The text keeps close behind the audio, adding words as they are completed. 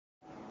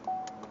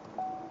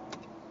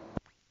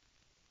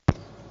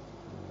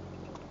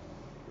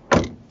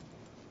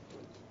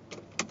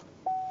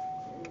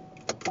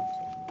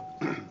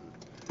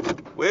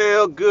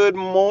Well, good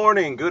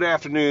morning, good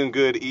afternoon,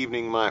 good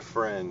evening, my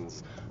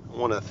friends. I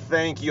want to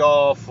thank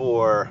y'all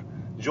for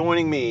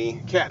joining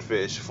me,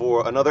 Catfish,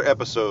 for another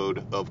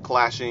episode of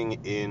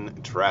Clashing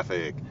in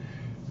Traffic.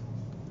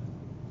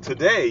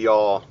 Today,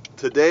 y'all,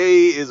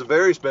 today is a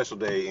very special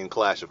day in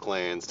Clash of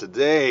Clans.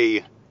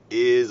 Today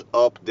is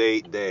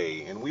update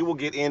day, and we will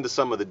get into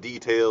some of the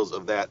details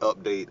of that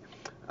update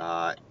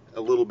a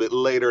little bit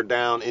later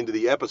down into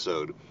the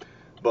episode.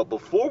 But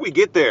before we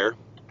get there,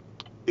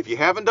 if you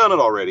haven't done it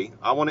already,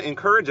 I want to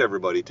encourage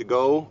everybody to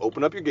go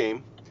open up your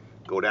game,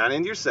 go down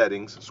into your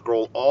settings,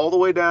 scroll all the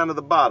way down to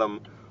the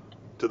bottom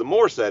to the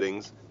more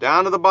settings,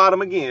 down to the bottom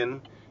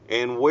again,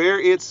 and where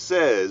it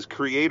says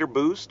Creator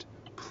Boost,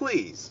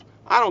 please,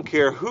 I don't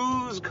care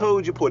whose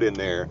code you put in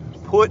there,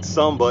 put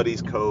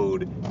somebody's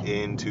code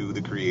into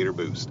the Creator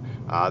Boost.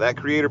 That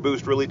Creator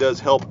Boost really does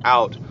help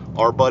out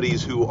our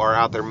buddies who are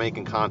out there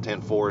making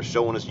content for us,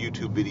 showing us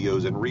YouTube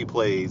videos and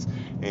replays,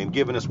 and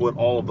giving us what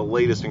all of the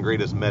latest and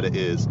greatest meta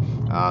is.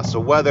 So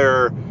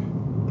whether,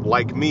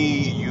 like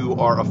me, you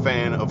are a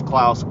fan of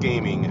Klaus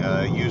Gaming,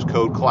 use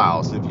code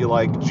Klaus. If you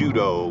like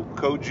Judo,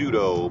 code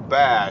Judo,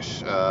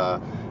 Bash,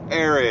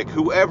 Eric,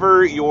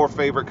 whoever your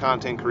favorite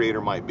content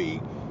creator might be,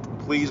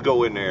 please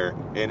go in there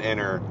and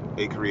enter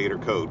a creator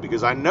code,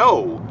 because I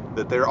know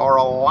that there are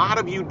a lot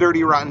of you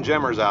dirty rotten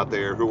gemmers out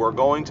there who are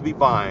going to be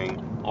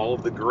buying all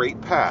of the great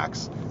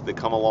packs that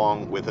come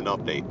along with an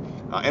update.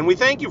 And we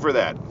thank you for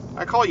that.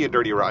 I call you a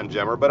dirty rotten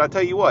gemmer, but I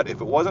tell you what,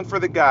 if it wasn't for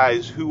the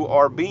guys who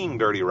are being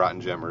dirty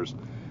rotten gemmers,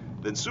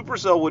 then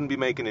Supercell wouldn't be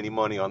making any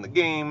money on the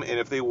game, and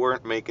if they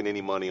weren't making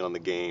any money on the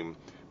game,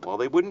 well,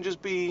 they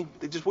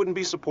just wouldn't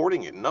be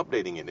supporting it and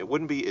updating it. It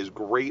wouldn't be as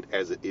great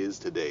as it is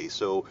today.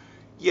 So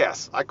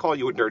yes, I call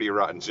you a dirty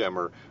rotten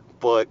gemmer,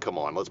 but come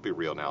on, let's be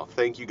real now.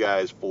 Thank you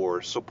guys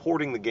for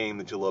supporting the game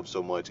that you love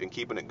so much and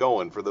keeping it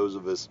going for those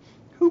of us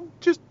who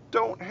just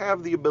don't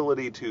have the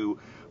ability to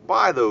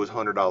buy those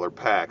 $100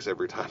 packs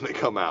every time they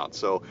come out.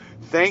 So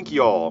thank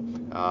y'all,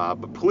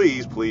 but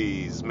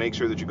please make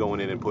sure that you're going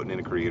in and putting in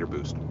a creator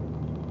boost.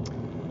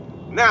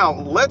 Now,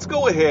 let's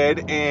go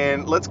ahead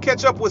and let's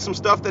catch up with some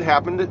stuff that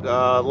happened.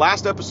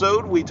 Last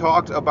episode, we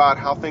talked about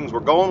how things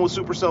were going with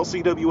Supercell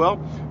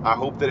CWL. I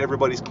hope that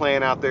everybody's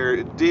clan out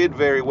there did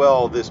very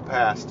well this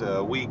past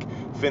week,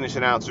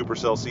 finishing out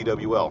Supercell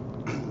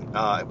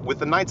CWL. With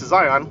the Knights of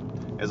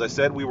Zion, as I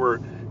said, we were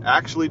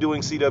actually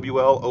doing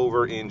CWL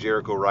over in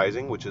Jericho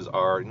Rising, which is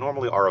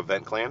normally our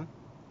event clan.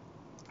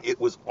 It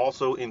was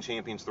also in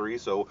Champions 3,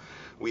 so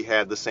we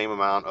had the same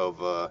amount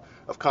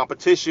of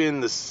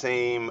competition, the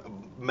same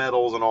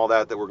medals and all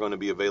that were going to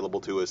be available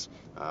to us.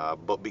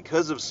 But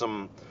because of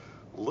some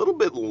little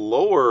bit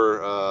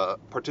lower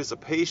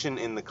participation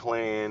in the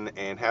clan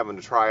and having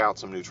to try out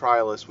some new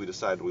trialists, we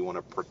decided we want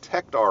to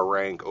protect our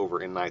rank over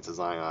in Knights of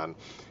Zion,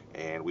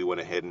 and we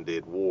went ahead and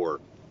did war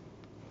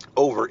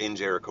over in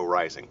Jericho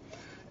Rising.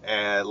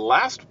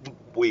 Last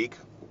week,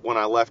 when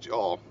I left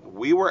y'all,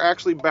 we were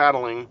actually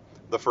battling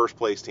the first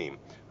place team.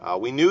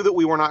 We knew that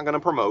we were not going to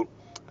promote.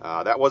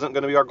 That wasn't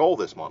going to be our goal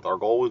this month. Our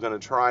goal was going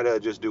to try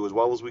to just do as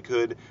well as we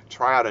could,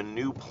 try out a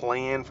new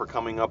plan for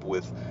coming up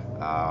with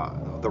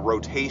the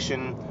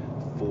rotation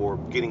for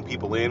getting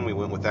people in. We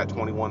went with that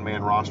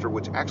 21-man roster,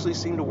 which actually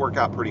seemed to work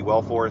out pretty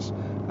well for us.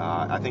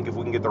 I think if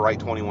we can get the right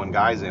 21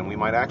 guys in, we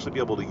might actually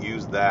be able to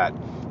use that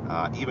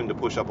even to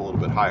push up a little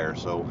bit higher.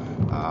 So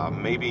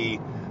maybe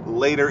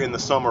later in the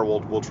summer,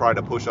 we'll try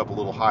to push up a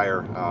little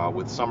higher.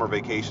 With summer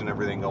vacation,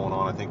 everything going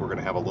on, I think we're going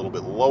to have a little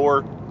bit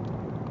lower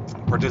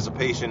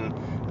participation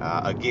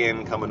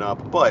again coming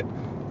up, but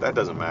that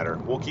doesn't matter.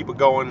 We'll keep it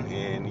going,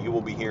 and you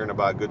will be hearing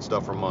about good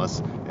stuff from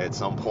us at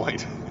some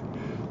point.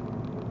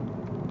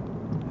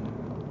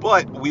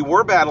 But we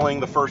were battling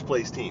the first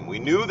place team. We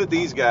knew that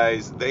these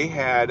guys, they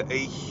had a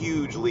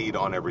huge lead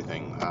on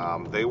everything.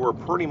 They were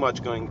pretty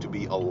much going to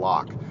be a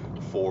lock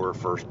for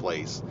first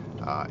place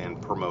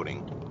and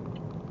promoting.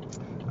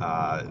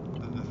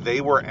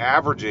 They were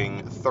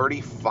averaging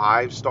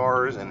 35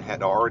 stars and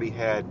had already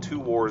had 2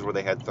 wars where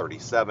they had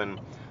 37.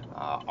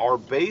 Our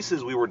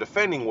bases, we were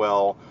defending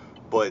well,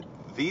 but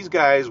these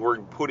guys were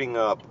putting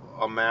up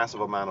a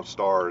massive amount of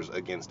stars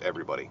against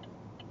everybody.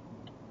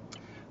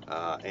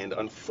 And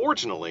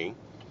unfortunately,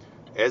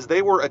 as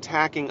they were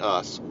attacking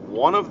us,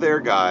 one of their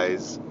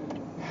guys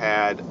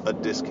had a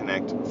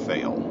disconnect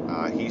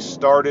fail. He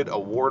started a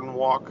warden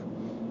walk,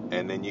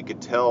 and then you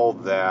could tell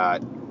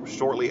that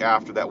shortly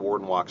after that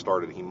warden walk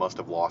started, he must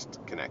have lost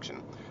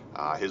connection.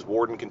 His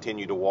warden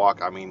continued to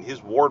walk. I mean,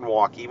 his warden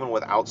walk, even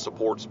without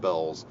support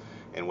spells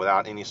and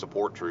without any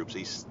support troops,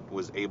 he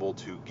was able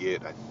to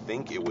get, I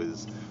think it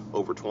was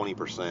over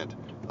 20%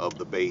 of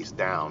the base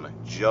down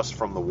just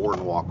from the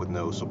warden walk with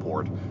no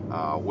support,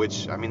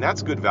 which, I mean,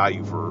 that's good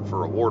value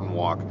for a warden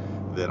walk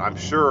that I'm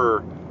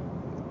sure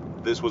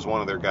this was one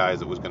of their guys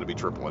that was going to be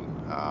tripling,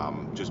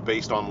 just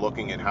based on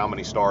looking at how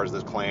many stars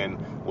this clan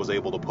was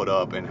able to put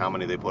up and how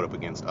many they put up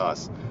against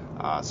us.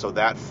 So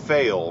that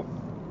fail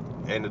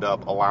ended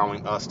up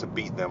allowing us to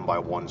beat them by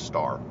 1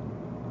 star.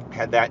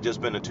 Had that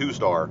just been a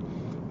 2-star,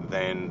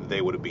 then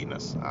they would have beaten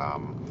us.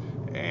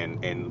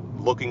 and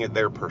looking at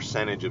their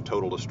percentage of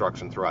total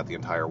destruction throughout the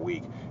entire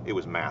week, it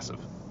was massive.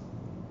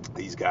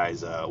 These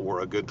guys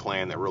were a good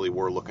clan that really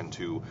were looking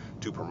to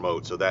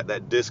promote. So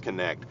that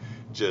disconnect,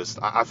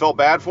 I felt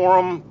bad for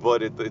them,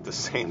 but at the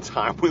same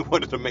time, we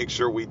wanted to make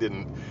sure we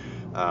didn't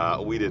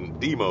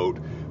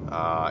demote,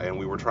 and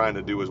we were trying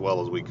to do as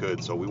well as we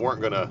could. So we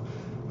weren't going to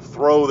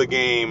throw the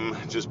game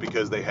just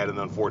because they had an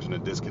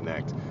unfortunate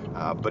disconnect.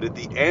 But at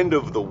the end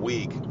of the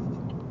week,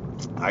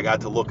 I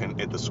got to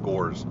looking at the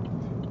scores,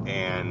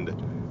 and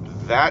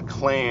that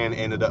clan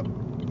ended up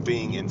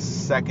being in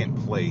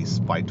second place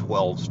by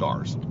 12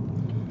 stars.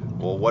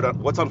 Well,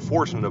 what's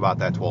unfortunate about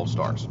that 12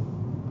 stars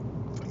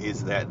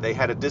is that they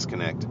had a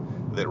disconnect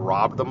that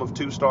robbed them of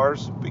 2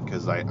 stars,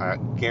 because I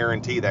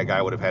guarantee that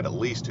guy would have had at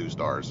least 2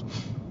 stars.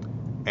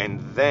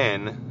 And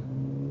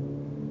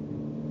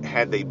then,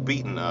 had they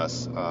beaten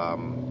us,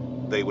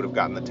 they would have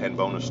gotten the 10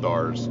 bonus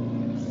stars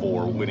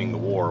for winning the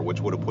war,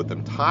 which would have put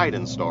them tied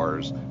in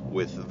stars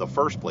with the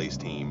first place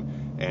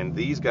team. And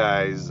these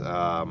guys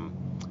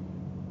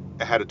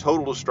had a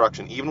total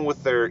destruction, even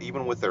with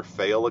their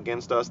fail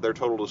against us. Their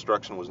total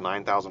destruction was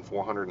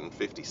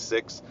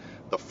 9,456.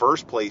 The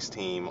first place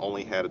team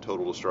only had a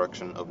total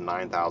destruction of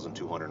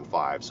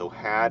 9,205. So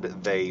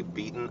had they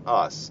beaten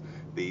us,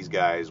 these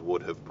guys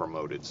would have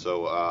promoted.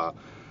 So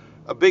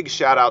a big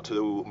shout out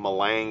to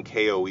Malang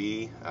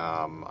KOE.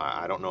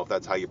 I don't know if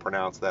that's how you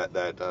pronounce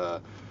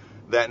that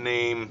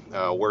name,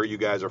 where you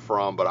guys are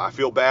from, but I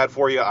feel bad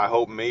for you. I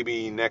hope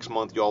maybe next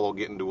month y'all will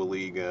get into a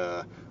league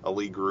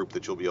group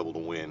that you'll be able to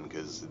win,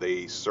 because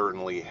they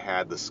certainly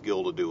had the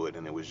skill to do it,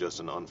 and it was just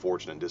an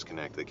unfortunate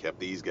disconnect that kept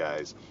these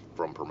guys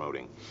from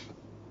promoting.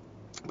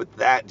 But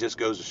that just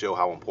goes to show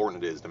how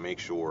important it is to make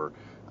sure,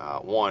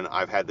 one,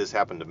 I've had this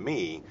happen to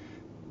me,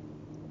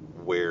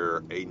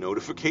 where a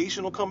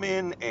notification will come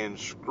in and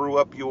screw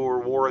up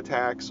your war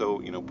attack. So,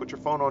 put your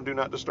phone on Do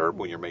Not Disturb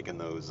when you're making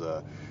those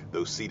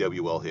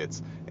CWL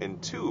hits. And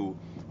 2,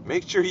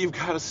 make sure you've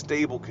got a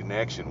stable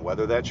connection,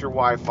 whether that's your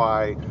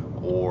Wi-Fi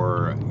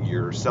or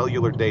your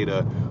cellular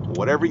data,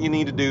 whatever you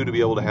need to do to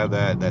be able to have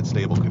that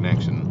stable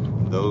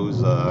connection.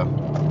 Those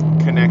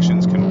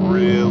connections can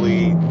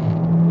really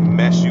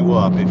mess you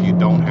up if you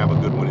don't have a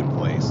good one in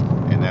place.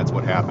 And that's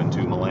what happened to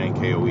Malang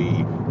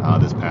KOE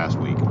this past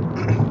week.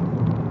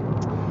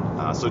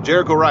 So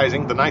Jericho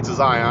Rising, the Knights of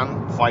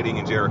Zion, fighting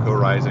in Jericho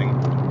Rising,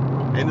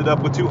 ended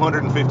up with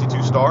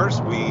 252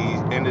 stars. We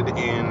ended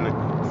in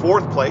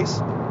 4th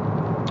place,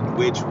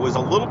 which was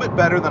a little bit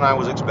better than I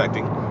was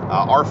expecting.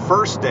 Our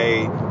first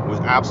day was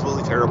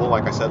absolutely terrible.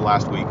 Like I said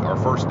last week, our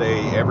first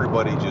day,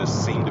 everybody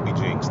just seemed to be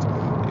jinxed,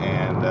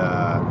 and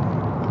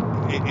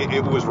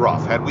it was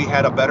rough. Had we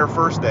had a better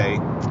first day,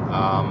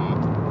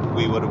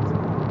 we would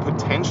have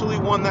potentially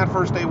won that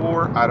first day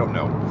war. I don't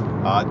know.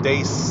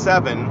 Day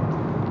 7,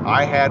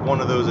 I had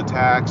one of those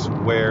attacks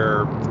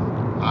where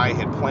I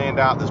had planned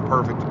out this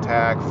perfect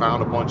attack,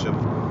 found a bunch of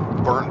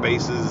burnt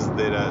bases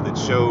that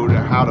showed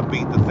how to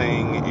beat the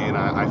thing, and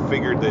I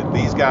figured that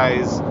these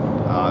guys,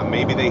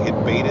 maybe they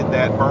had baited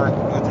that burnt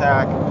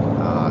attack,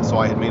 so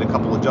I had made a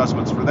couple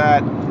adjustments for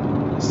that,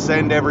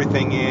 send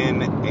everything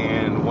in,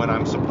 and when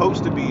I'm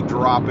supposed to be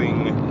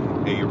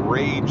dropping a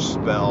rage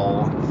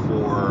spell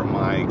for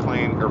my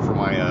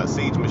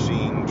siege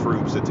machine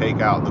troops to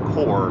take out the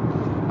core,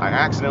 I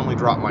accidentally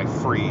dropped my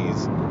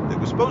freeze that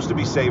was supposed to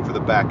be saved for the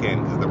back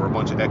end, because there were a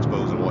bunch of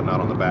expos and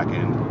whatnot on the back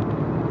end.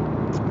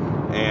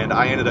 And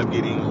I ended up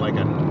getting like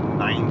a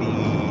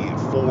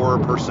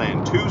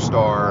 94%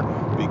 2-star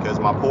because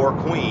my poor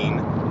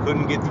queen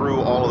couldn't get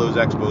through all of those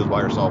expos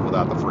by herself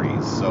without the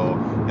freeze. So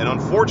an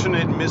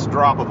unfortunate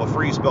misdrop of a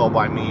freeze spell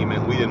by me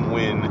meant we didn't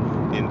win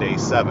in day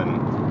 7.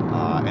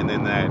 And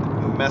then that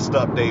messed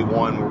up day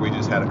 1 where we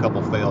just had a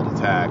couple failed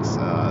attacks.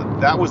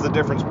 That was the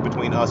difference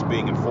between us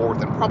being in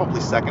 4th and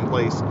probably 2nd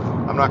place.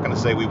 I'm not going to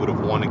say we would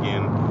have won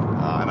again,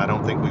 and I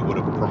don't think we would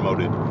have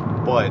promoted,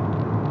 but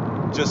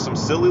just some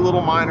silly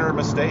little minor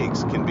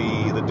mistakes can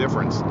be the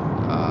difference,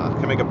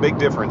 can make a big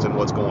difference in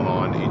what's going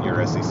on in your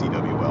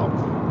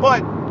SCCWL.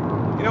 But,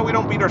 we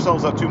don't beat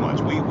ourselves up too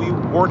much. We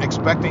weren't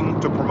expecting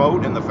to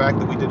promote, and the fact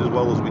that we did as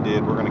well as we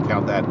did, we're going to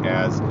count that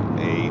as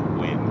a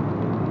win.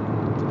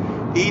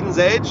 Eden's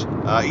Edge.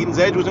 Eden's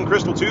Edge was in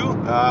Crystal 2.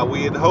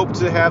 We had hoped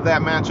to have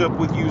that matchup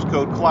with use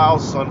code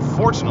Klaus.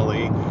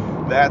 Unfortunately,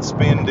 that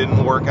spin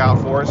didn't work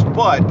out for us,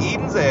 but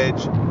Eden's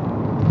Edge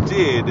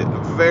did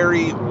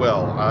very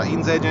well.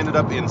 Eden's Edge ended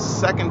up in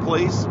 2nd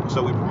place,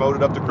 so we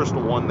promoted up to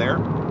Crystal 1 there.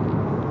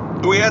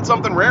 We had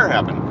something rare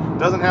happen. It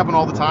doesn't happen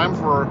all the time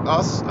for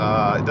us.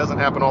 It doesn't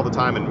happen all the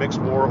time in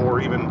Mixed War or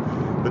even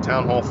the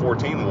Town Hall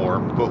 14 War,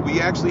 but we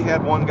actually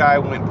had one guy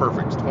win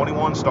perfect,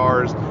 21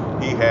 stars.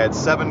 He had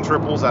 7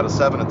 triples out of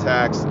 7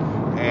 attacks,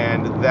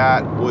 and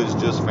that was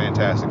just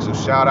fantastic. So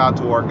shout out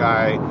to our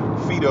guy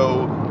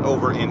Fido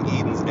over in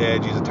Eden's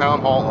Edge. He's a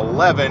Town Hall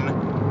 11,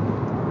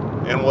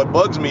 and what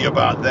bugs me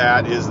about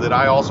that is that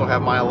I also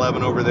have my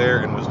 11 over there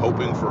and was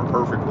hoping for a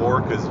perfect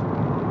war, because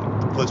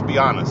let's be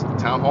honest,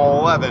 Town Hall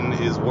 11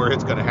 is where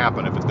it's going to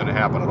happen, if it's going to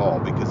happen at all,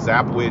 because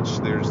Zap Witch,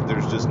 there's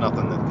just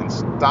nothing that can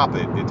stop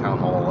it at Town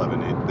Hall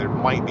 11. There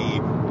might be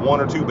one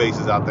or two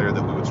bases out there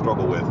that we would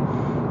struggle with.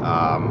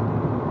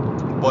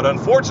 But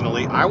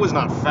unfortunately, I was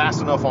not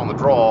fast enough on the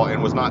draw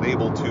and was not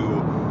able to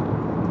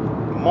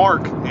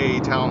mark a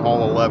Town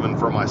Hall 11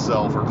 for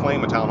myself, or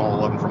claim a Town Hall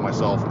 11 for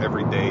myself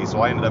every day,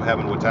 so I ended up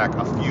having to attack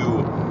a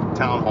few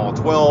Town Hall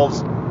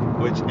 12s,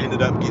 which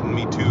ended up getting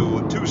me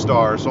to 2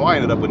 stars, so I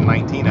ended up with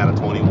 19 out of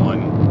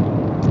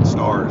 21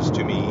 stars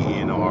to me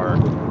in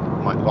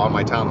on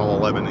my Town Hall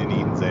 11 in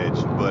Eden's Edge.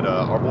 But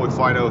our boy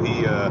Fido,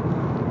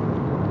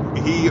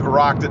 he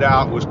rocked it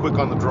out, was quick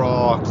on the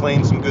draw,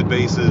 claimed some good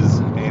bases,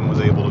 and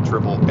was able to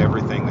triple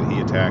everything that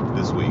he attacked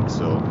this week.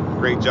 So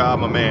great job,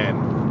 my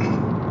man.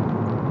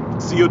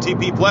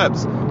 COTP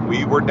plebs,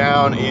 we were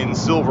down in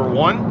Silver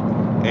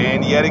 1,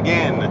 and yet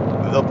again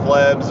the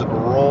plebs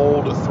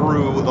rolled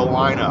through the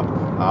lineup.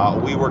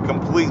 We were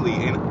completely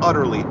and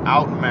utterly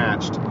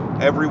outmatched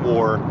every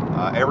war.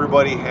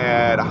 Everybody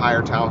had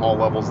higher Town Hall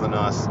levels than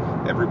us.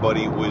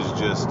 Everybody was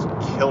just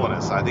killing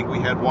us. I think we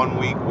had one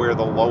week where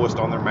the lowest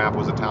on their map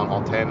was a Town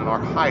Hall 10, and our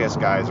highest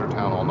guys are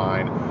Town Hall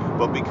 9.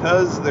 But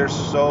because there's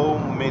so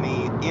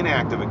many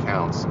inactive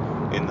accounts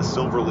in the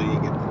Silver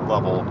League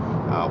level,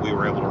 we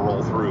were able to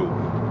roll through.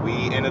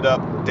 We ended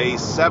up day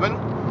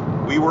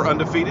 7. We were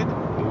undefeated.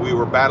 We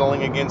were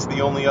battling against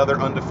the only other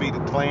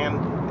undefeated clan,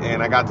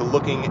 and I got to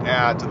looking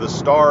at the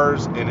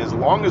stars, and as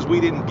long as we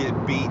didn't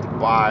get beat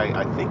by,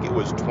 I think it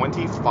was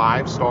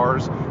 25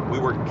 stars, we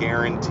were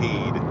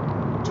guaranteed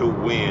to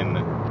win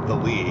the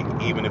league,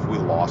 even if we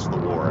lost the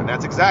war. And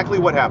that's exactly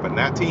what happened.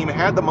 That team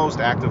had the most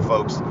active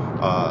folks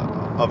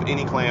of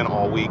any clan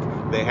all week.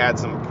 They had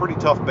some pretty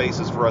tough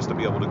bases for us to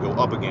be able to go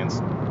up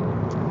against.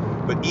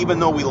 But even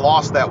though we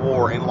lost that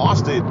war, and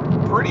lost it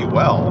pretty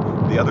well,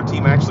 the other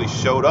team actually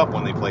showed up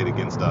when they played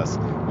against us.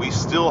 We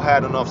still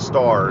had enough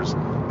stars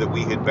that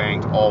we had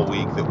banked all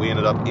week that we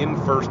ended up in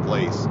first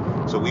place.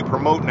 So we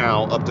promote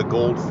now up to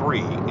Gold 3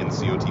 in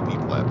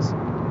COTP plebs.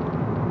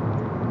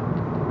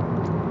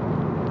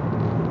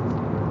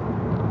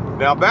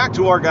 Now back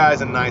to our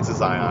guys in Knights of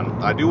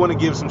Zion. I do want to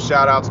give some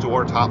shout outs to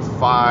our top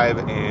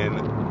 5 and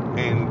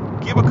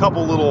give a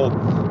couple little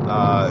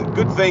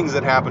good things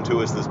that happened to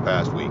us this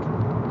past week.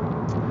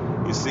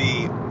 You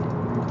see,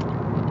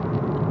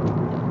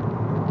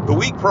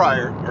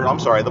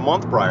 the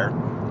month prior,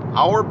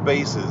 our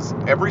bases,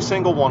 every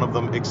single one of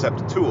them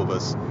except 2 of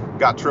us,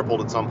 got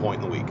tripled at some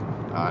point in the week.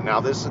 Now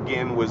this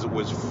again was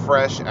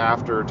fresh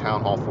after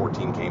Town Hall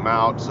 14 came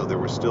out, so there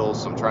was still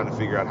some trying to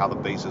figure out how the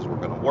bases were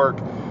going to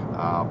work.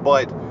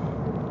 But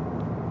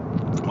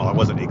it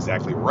wasn't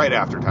exactly right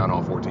after Town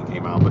Hall 14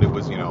 came out, but it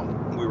was,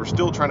 we were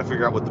still trying to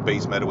figure out what the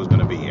base meta was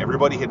going to be.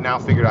 Everybody had now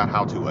figured out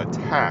how to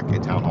attack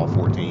at Town Hall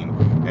 14,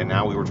 and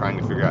now we were trying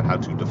to figure out how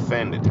to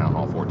defend at Town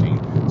Hall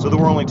 14. So there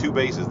were only 2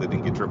 bases that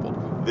didn't get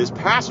tripled. This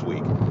past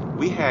week,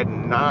 we had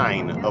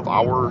 9 of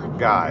our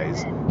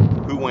guys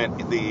who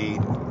went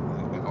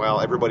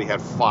everybody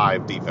had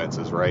 5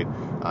 defenses, right?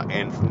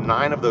 And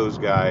 9 of those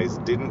guys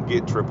didn't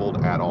get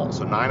tripled at all.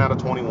 So 9 out of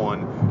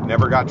 21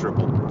 never got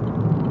tripled.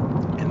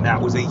 And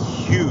that was a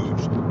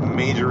huge,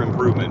 major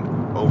improvement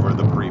over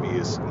the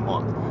previous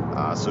month.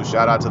 So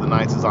shout out to the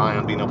Knights of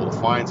Zion being able to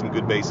find some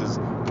good bases.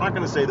 I'm not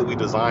going to say that we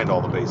designed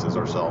all the bases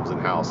ourselves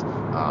in-house.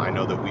 I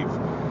know that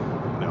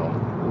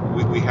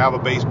we have a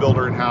base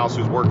builder in-house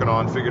who's working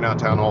on figuring out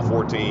Town Hall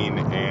 14,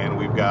 and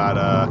we've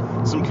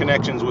got some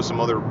connections with some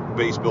other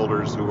base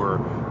builders who are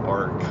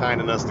kind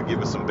enough to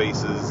give us some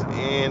bases,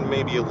 and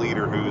maybe a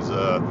leader who's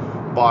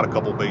bought a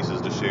couple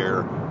bases to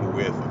share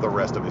with the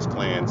rest of his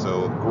clan.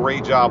 So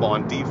great job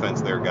on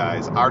defense there,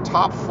 guys. Our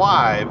top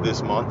 5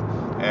 this month,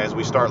 as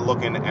we start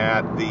looking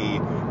at the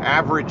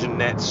average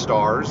net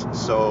stars.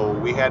 So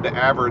we had to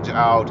average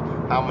out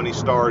how many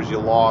stars you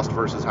lost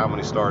versus how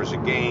many stars you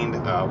gained.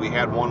 We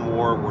had one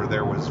war where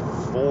there was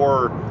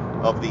 4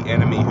 of the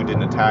enemy who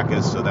didn't attack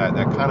us, so that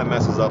kind of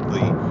messes up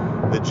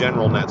the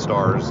general net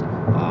stars.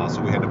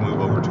 So we had to move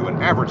over to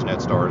an average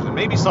net stars, and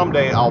maybe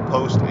someday I'll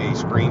post a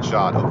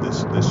screenshot of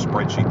this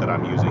spreadsheet that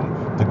I'm using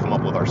to come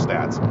up with our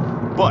stats.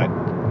 But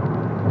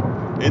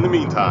in the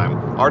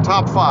meantime, our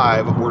top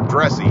 5 were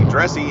Dressy.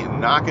 Dressy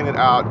knocking it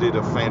out, did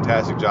a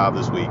fantastic job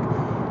this week.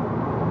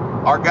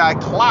 Our guy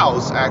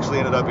Klaus actually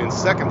ended up in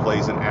 2nd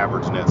place in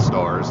average net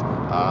stars.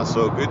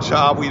 So good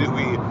job.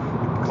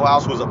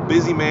 Klaus was a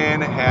busy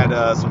man, had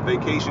some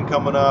vacation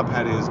coming up,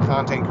 had his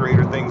content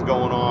creator things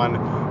going on,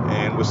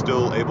 and was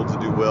still able to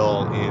do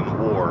well in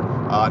war.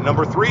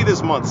 Number 3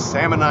 this month,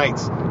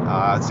 Salmonites.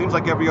 It seems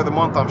like every other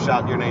month I'm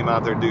shouting your name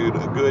out there, dude.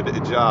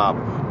 Good job.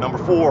 Number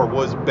 4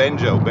 was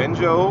Benjo.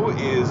 Benjo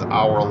is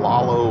our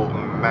Lalo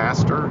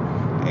master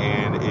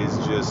and is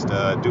just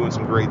doing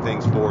some great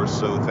things for us.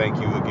 So thank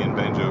you again,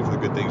 Benjo, for the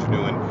good things you're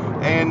doing.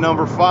 And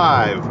number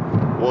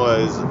 5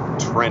 was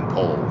Trent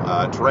Pole.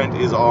 Trent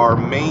is our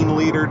main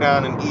leader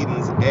down in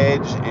Eden's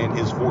Edge, and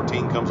his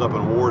 14 comes up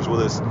and wars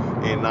with us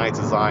in Knights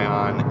of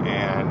Zion.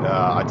 And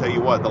I tell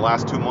you what, the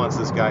last 2 months,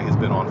 this guy has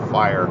been on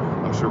fire.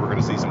 I'm I'm sure we're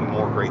going to see some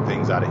more great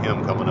things out of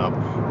him coming up.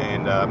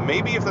 And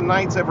maybe if the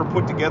Knights ever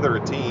put together a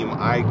team,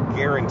 I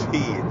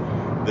guarantee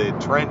that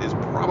Trent is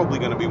probably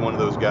going to be one of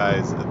those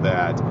guys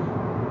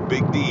that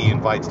Big D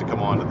invites to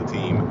come onto the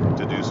team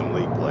to do some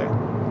league play.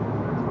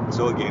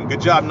 So again,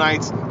 good job,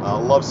 Knights.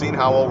 Love seeing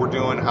how well we're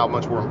doing, how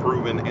much we're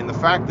improving, and the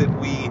fact that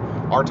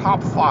our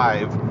top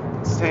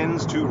 5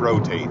 tends to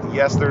rotate.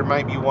 Yes, there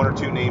might be 1 or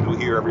 2 names we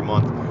hear every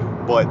month,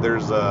 but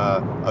there's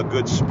a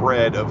good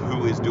spread of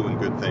who is doing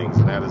good things,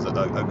 and that is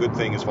a good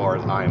thing as far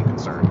as I am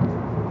concerned.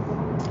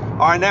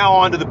 All right, now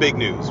on to the big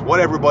news.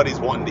 What everybody's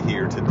wanting to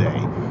hear today.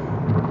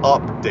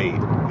 Update.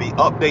 The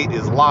update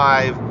is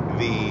live.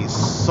 The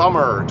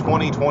summer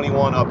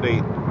 2021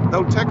 update.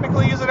 Though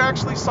technically, is it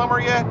actually summer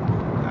yet?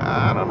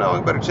 I don't know.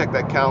 I better check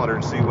that calendar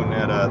and see when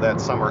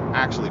that summer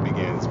actually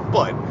begins.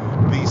 But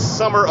the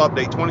summer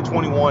update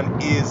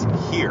 2021 is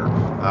here.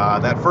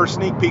 That first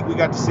sneak peek, we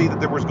got to see that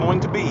there was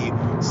going to be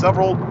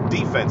several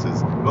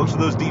defenses. Most of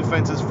those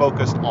defenses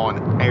focused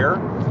on air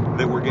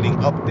that were getting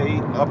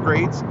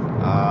upgrades,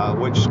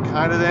 which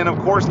kind of then, of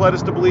course, led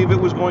us to believe it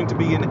was going to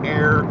be an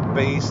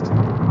air-based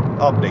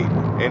update,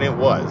 and it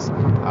was.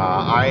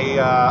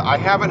 I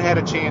haven't had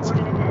a chance.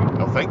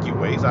 Oh, thank you,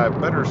 Waze. I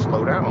better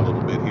slow down a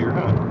little bit here,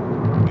 huh?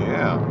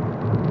 Yeah.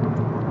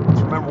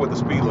 Let's remember what the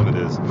speed limit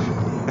is.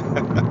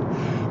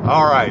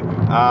 All right.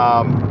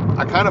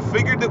 I kind of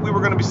figured that we were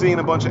going to be seeing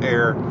a bunch of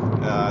air,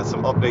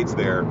 some updates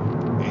there.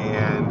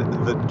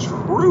 And the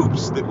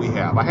troops that we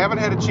have, I haven't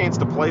had a chance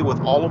to play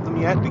with all of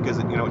them yet because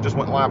it just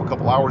went live a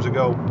couple hours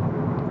ago.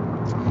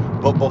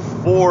 But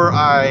before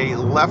I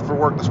left for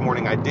work this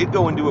morning, I did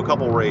go and do a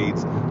couple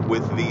raids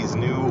with these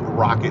new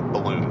rocket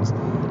balloons.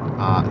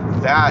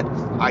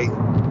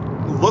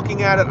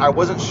 Looking at it, I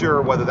wasn't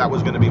sure whether that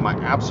was going to be my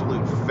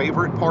absolute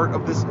favorite part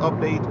of this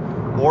update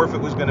or if it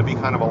was going to be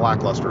kind of a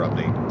lackluster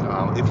update.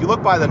 If you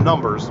look by the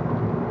numbers,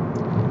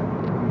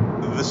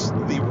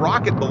 the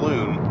rocket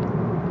balloon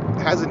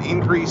has an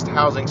increased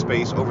housing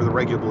space over the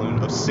regular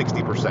balloon of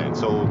 60%.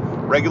 So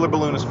regular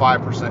balloon is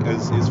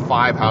 5% is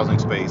 5 housing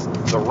space.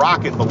 The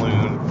rocket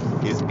balloon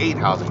is 8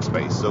 housing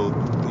space. So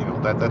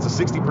that's a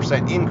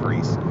 60%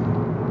 increase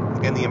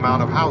in the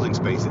amount of housing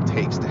space it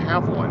takes to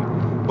have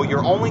one. But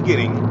you're only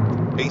getting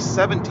a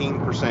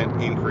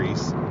 17%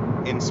 increase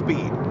in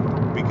speed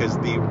because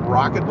the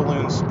rocket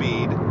balloon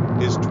speed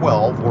is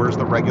 12, whereas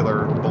the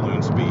regular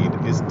balloon speed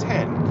is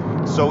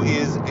 10. So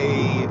is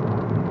a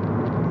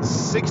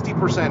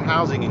 60%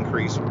 housing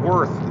increase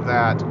worth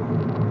that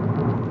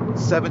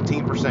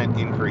 17%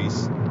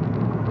 increase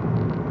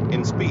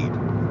in speed?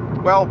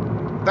 Well,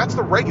 that's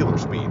the regular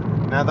speed.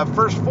 Now, the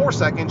first 4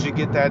 seconds, you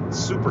get that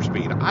super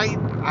speed.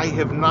 I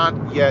have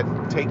not yet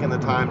taken the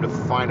time to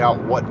find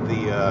out what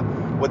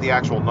the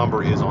actual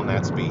number is on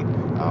that speed,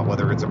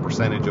 whether it's a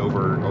percentage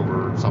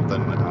over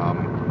something.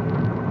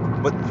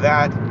 But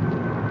that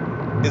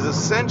is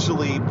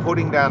essentially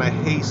putting down a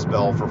haste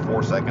spell for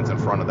 4 seconds in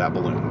front of that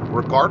balloon.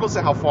 Regardless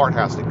of how far it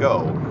has to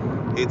go,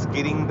 it's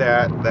getting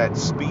that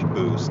speed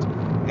boost.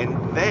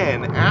 And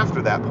then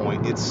after that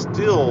point, it's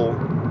still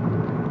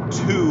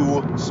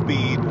 2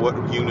 speed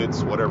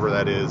units, whatever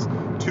that is,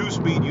 2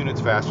 speed units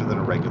faster than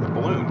a regular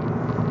balloon.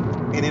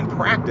 And in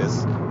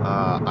practice,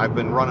 I've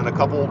been running a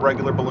couple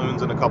regular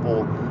balloons and a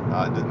couple,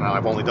 now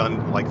I've only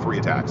done like 3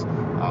 attacks,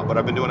 but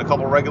I've been doing a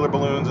couple regular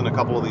balloons and a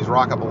couple of these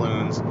rocket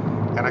balloons.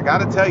 And I got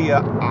to tell you,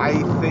 I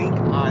think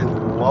I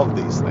love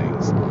these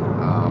things.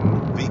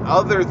 The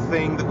other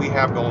thing that we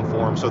have going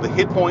for them, so the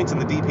hit points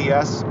and the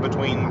DPS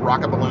between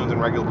rocket balloons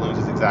and regular balloons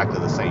is exactly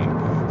the same.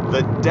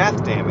 The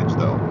death damage,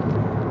 though,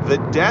 the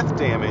death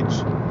damage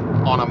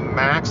on a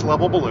max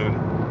level balloon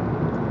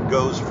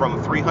goes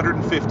from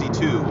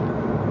 352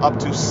 up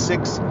to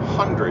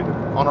 600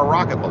 on a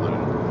rocket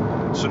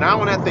balloon. So now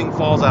when that thing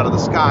falls out of the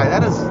sky,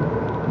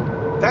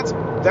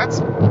 that's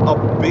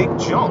a big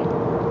jump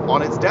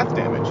on its death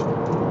damage.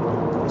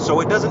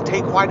 So it doesn't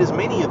take quite as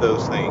many of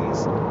those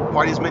things,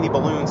 quite as many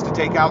balloons to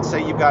take out.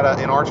 Say you've got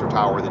an archer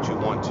tower that you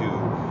want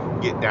to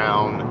get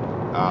down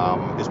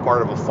as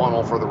part of a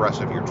funnel for the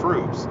rest of your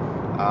troops.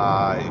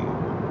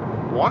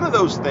 One of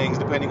those things,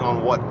 depending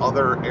on what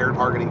other air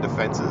targeting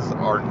defenses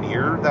are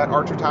near that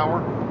archer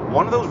tower,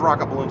 one of those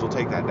rocket balloons will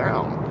take that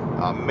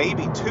down.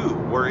 Maybe 2,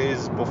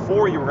 whereas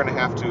before you were going to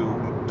have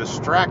to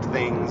distract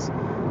things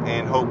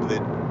and hope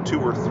that 2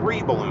 or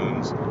 3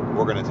 balloons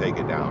were going to take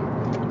it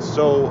down.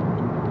 So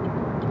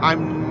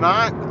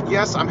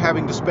I'm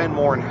having to spend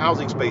more in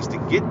housing space to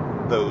get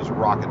those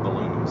rocket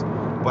balloons,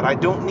 but I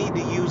don't need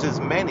to use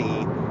as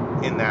many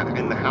in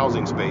the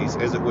housing space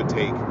as it would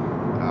take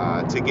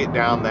to get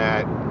down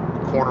that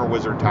corner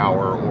wizard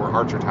tower or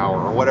archer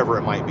tower or whatever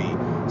it might be.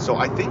 So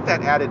I think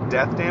that added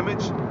death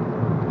damage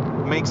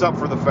makes up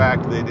for the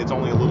fact that it's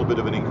only a little bit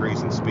of an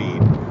increase in speed.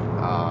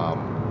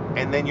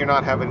 And then you're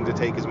not having to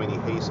take as many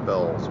haste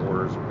spells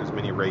or as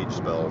many rage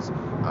spells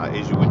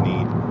as you would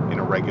need in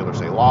a regular,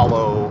 say,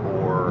 Lalo,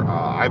 or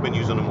I've been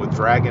using them with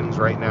dragons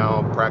right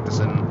now,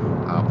 practicing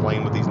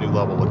playing with these new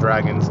level of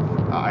dragons.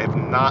 I have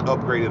not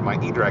upgraded my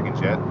E-dragons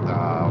yet,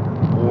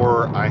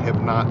 or I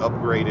have not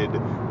upgraded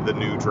the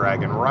new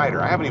Dragon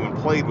Rider. I haven't even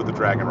played with the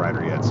Dragon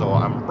Rider yet, so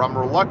I'm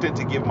reluctant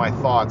to give my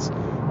thoughts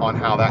on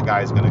how that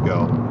guy's going to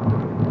go.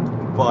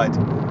 But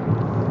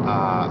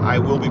I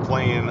will be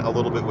playing a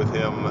little bit with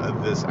him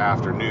this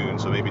afternoon,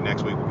 so maybe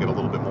next week we'll get a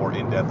little bit more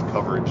in-depth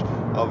coverage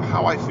of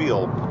how I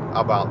feel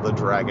about the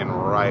Dragon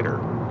Rider.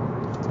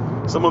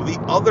 Some of the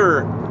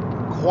other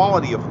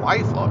quality of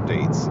life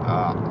updates,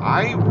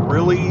 I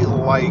really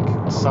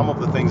like some of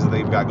the things that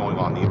they've got going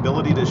on. The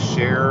ability to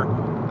share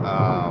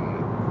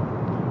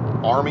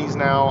armies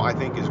now, I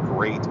think, is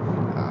great,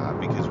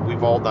 because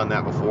we've all done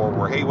that before,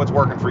 where, hey, what's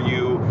working for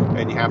you,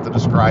 and you have to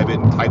describe it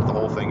and type the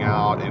whole thing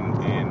out, and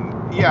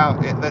yeah,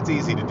 that's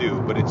easy to do,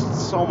 but it's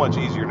so much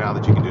easier now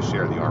that you can just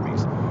share the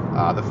armies.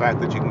 The fact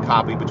that you can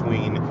copy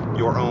between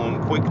your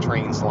own quick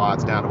train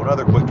slots down to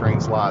another quick train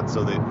slot,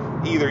 so that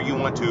either you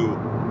want to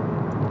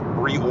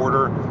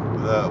reorder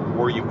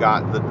where you've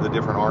got the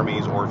different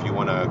armies, or if you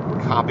want to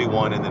copy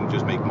one and then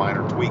just make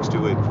minor tweaks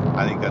to it,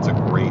 I think that's a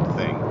great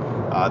thing.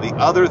 The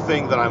other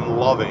thing that I'm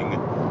loving,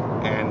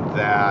 and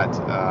that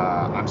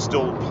I'm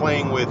still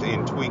playing with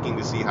and tweaking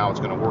to see how it's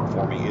going to work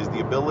for me, is the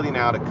ability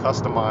now to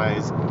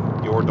customize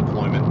your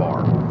deployment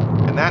bar.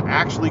 And that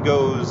actually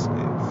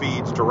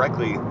feeds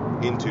directly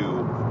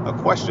into a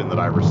question that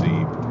I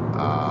received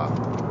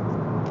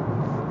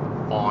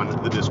on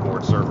the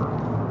Discord server.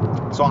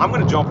 So I'm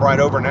going to jump right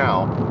over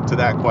now to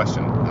that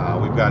question.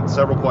 We've got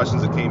several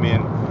questions that came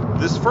in.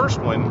 This first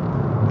one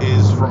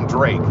is from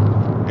Drake,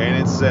 and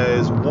it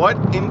says,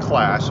 what in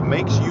Clash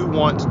makes you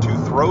want to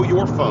throw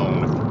your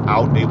phone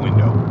out a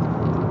window?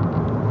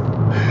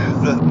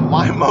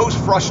 My most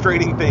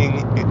frustrating thing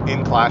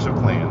in Clash of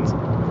Clans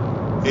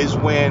is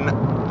when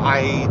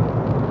I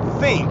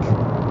think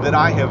that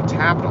I have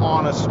tapped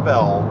on a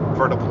spell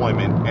for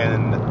deployment,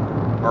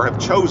 or have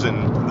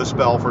chosen the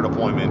spell for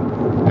deployment,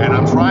 and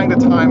I'm trying to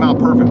time out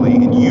perfectly,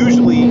 and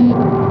usually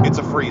it's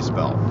a freeze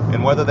spell.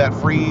 And whether that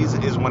freeze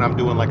is when I'm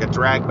doing like a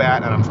drag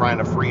bat and I'm trying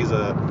to freeze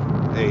a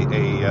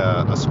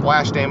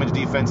splash damage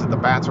defense that the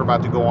bats are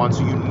about to go on,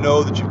 so you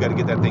know that you've got to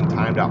get that thing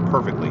timed out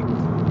perfectly.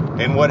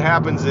 And what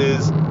happens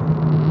is,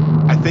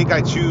 I think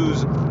I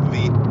choose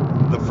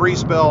the freeze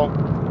spell,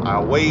 I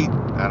wait,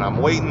 and I'm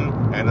waiting,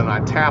 and then I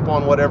tap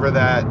on whatever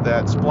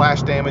that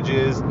splash damage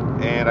is,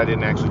 and I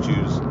didn't actually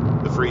choose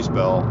the free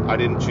spell. I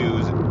didn't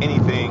choose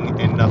anything,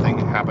 and nothing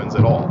happens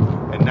at all.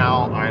 And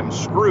now I'm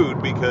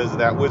screwed because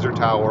that Wizard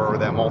Tower or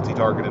that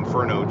multi-target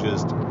Inferno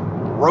just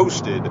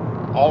roasted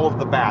all of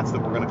the bats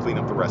that were going to clean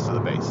up the rest of the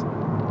base.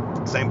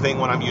 Same thing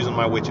when I'm using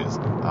my witches.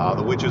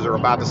 The witches are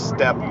about to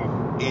step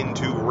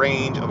into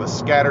range of a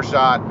scatter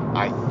shot.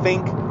 I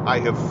think I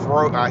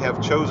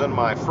have chosen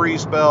my free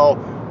spell,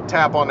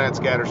 tap on that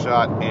scatter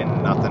shot,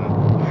 and nothing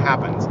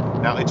happens.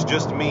 Now it's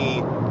just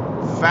me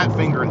fat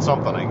fingering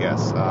something, I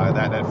guess.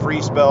 That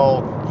free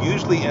spell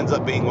usually ends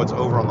up being what's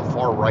over on the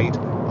far right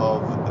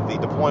of the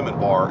deployment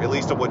bar, at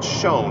least of what's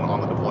shown on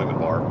the deployment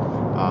bar,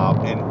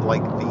 and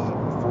like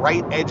the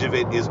right edge of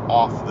it is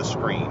off the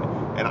screen.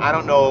 And I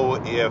don't know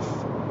if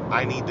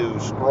I need to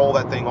scroll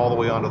that thing all the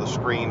way onto the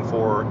screen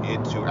for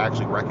it to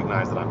actually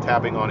recognize that I'm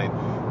tapping on it,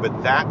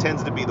 but that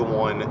tends to be the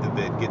one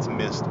that gets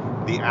missed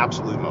the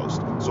absolute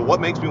most. So what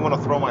makes me want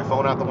to throw my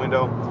phone out the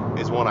window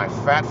is when I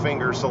fat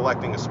finger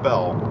selecting a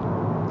spell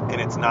and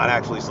it's not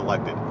actually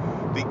selected.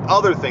 The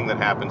other thing that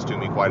happens to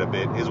me quite a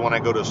bit is when I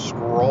go to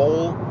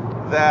scroll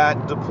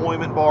that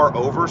deployment bar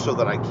over so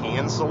that I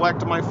can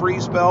select my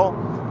free spell,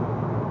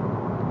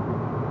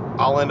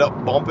 I'll end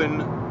up bumping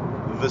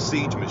the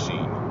siege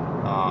machine.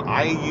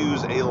 I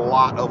use a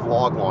lot of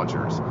log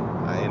launchers,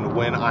 and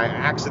when I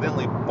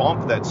accidentally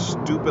bump that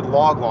stupid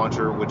log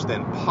launcher, which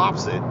then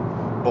pops it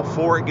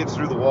before it gets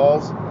through the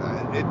walls,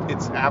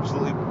 it's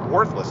absolutely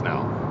worthless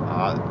now.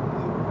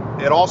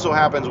 It also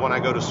happens when I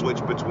go to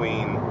switch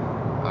between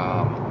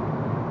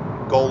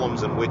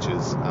golems and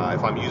witches.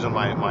 If I'm using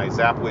my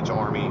Zap Witch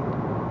army,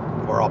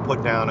 where I'll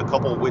put down a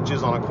couple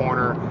witches on a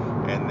corner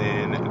and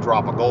then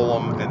drop a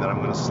golem, and then I'm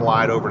going to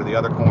slide over to the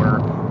other corner,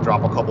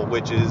 drop a couple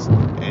witches,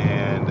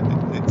 and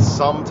it's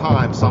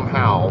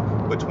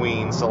somehow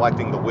between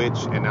selecting the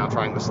witch and now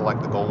trying to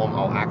select the golem,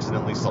 I'll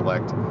accidentally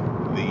select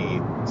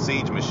the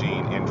siege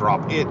machine and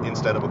drop it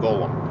instead of a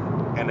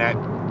golem. And that,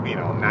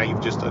 now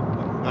you've just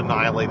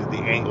annihilated the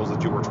angles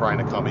that you were trying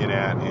to come in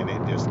at, and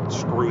it just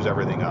screws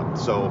everything up.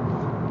 So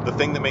the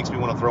thing that makes me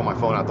want to throw my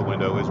phone out the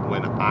window is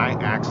when I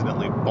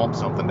accidentally bump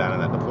something down in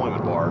that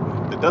deployment bar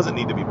that doesn't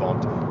need to be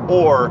bumped,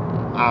 or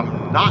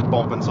I'm not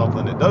bumping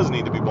something that does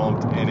need to be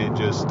bumped and it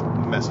just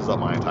messes up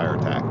my entire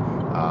attack.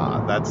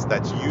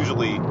 That's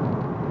usually,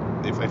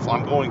 if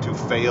I'm going to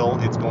fail,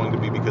 it's going to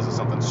be because of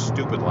something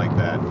stupid like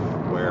that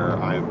where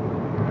I've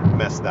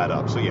messed that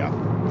up. So yeah,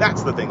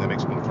 that's the thing that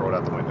makes me want to throw it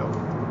out the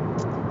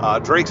window.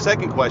 Drake's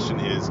second question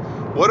is,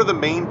 what are the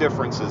main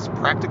differences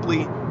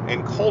practically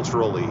and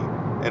culturally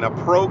in a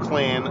pro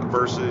clan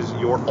versus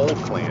your old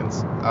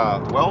clans?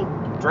 Well,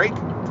 Drake,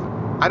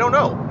 I don't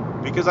know,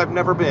 because I've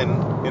never been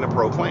in a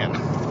pro clan.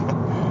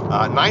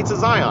 Knights of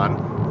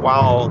Zion,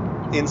 while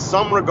in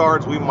some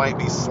regards we might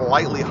be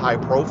slightly high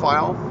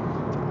profile,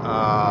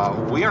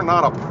 we are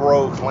not a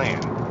pro clan.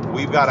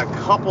 we've got a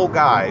couple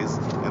guys,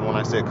 and when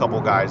I say a couple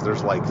guys,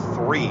 there's like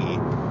 3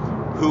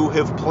 who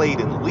have played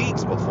in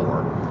leagues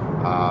before.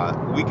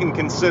 We can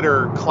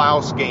consider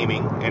Klaus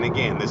Gaming, and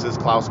again, this is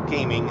Klaus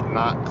Gaming,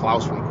 not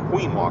Klaus from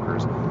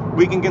Queenwalkers.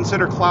 We can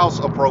consider Klaus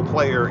a pro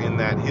player in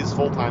that his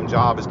full-time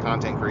job is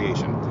content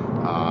creation.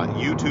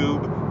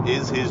 YouTube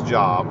is his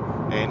job,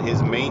 and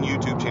his main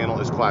YouTube channel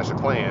is Clash of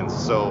Clans.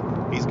 So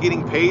he's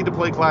getting paid to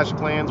play Clash of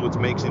Clans, which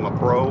makes him a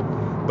pro,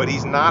 but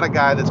he's not a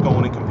guy that's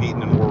going and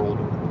competing in world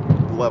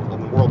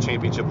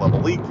championship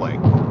level league play.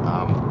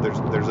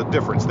 There's a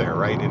difference there,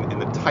 right, in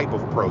the type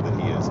of pro that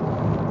he is.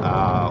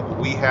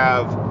 We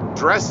have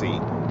Dressy,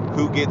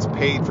 who gets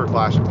paid for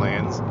Clash of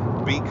Clans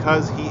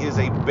because he is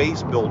a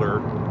base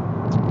builder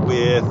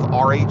with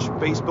RH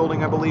base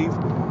building, I believe.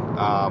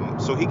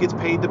 So he gets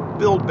paid to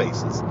build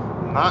bases,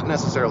 not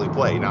necessarily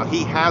play. Now,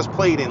 he has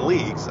played in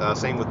leagues,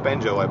 same with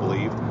Benjo, I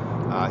believe.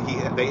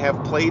 They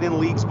have played in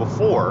leagues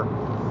before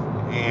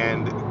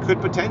and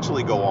could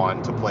potentially go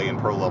on to play in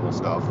pro level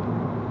stuff.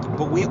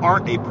 But we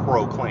aren't a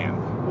pro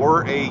clan.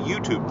 We're a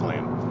YouTube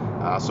clan.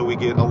 So we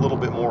get a little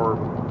bit more,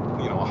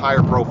 a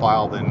higher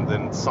profile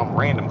than some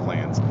random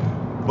clans.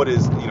 But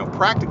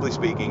practically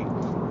speaking,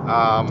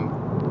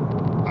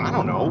 I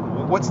don't know,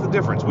 what's the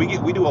difference?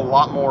 We do a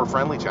lot more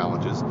friendly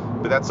challenges,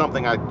 but that's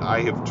something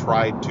I have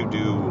tried to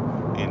do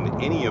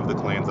in any of the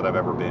clans that I've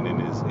ever been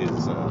in is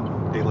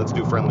hey, let's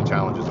do friendly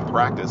challenges in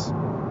practice.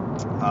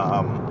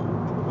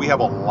 We have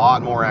a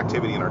lot more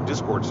activity in our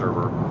Discord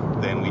server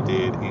than we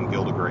did in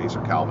Guild of Grace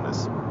or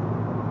Calvinist.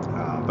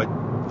 But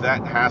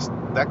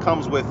that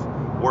comes with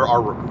where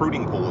our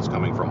recruiting pool is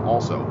coming from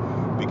also,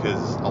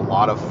 because a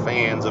lot of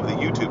fans of the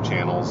YouTube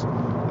channels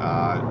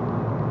are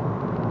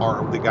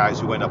the guys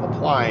who end up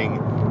applying,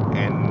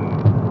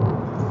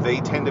 and they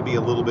tend to be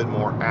a little bit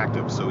more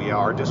active. So yeah,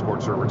 our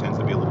Discord server tends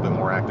to be a little bit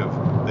more active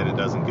than it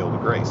does in Guild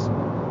of Grace.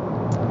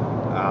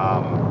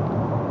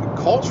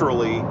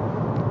 Culturally,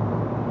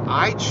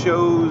 I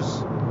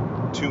chose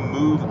to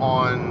move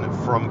on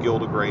from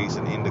Guild of Grace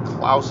and into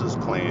Klaus's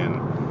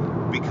clan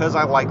because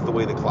I like the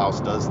way that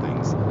Klaus does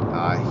things.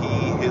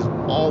 He has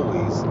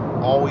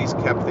always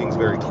kept things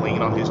very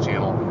clean on his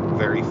channel,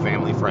 very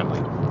family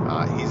friendly.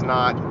 He's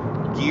not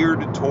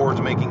geared towards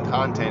making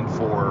content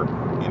for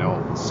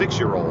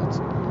 6-year-olds,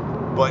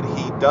 but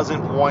he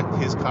doesn't want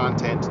his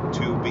content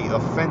to be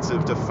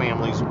offensive to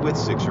families with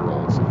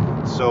 6-year-olds.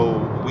 So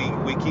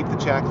we keep the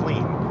chat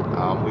clean.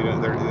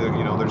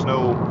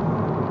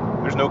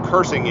 There's no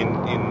cursing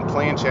in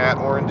clan chat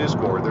or in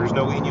Discord. There's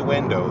no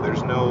innuendo.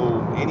 There's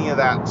no any of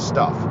that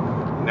stuff.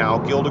 Now,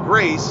 Guild of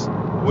Grace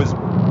was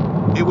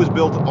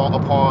built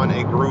upon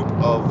a group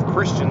of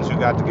Christians who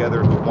got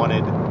together who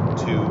wanted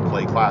to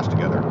play Clash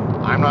together.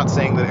 I'm not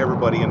saying that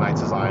everybody in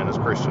Knights of Zion is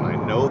Christian. I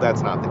know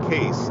that's not the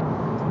case,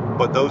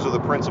 but those are the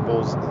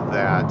principles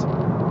that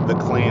the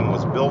clan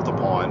was built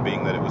upon,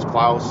 being that it was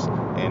Klaus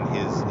and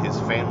his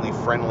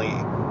family-friendly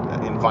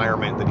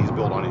environment that he's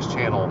built on his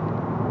channel.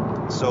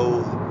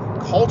 So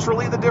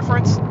culturally, the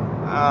difference,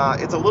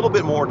 it's a little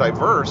bit more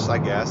diverse, I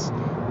guess,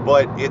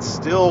 but it's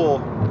still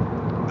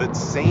the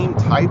same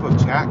type of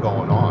chat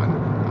going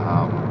on,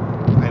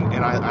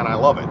 and I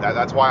love it.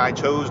 That's why I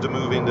chose to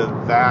move into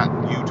that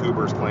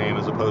YouTuber's clan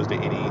as opposed to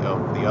any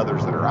of the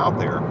others that are out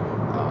there,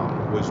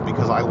 was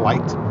because I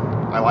liked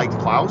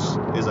Klaus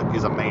is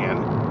a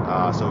man.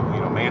 So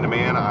man to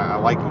man, I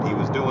liked what he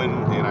was doing,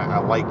 and I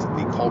liked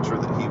the culture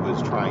that he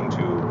was trying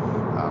to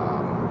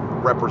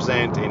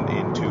represent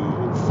and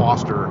to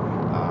foster.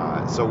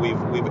 So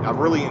I've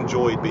really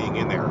enjoyed being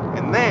in there.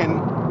 And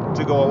then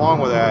to go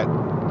along with that,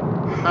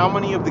 how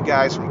many of the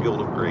guys from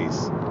Guild of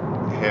Grace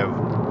have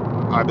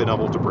I been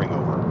able to bring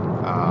over?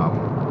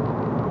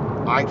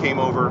 I came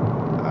over.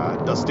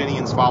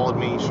 Dustinians followed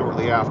me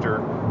shortly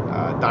after.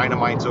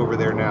 Dynamite's over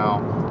there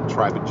now.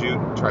 Tribe of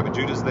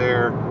Judah's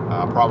there.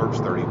 Proverbs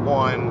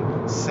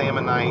 31.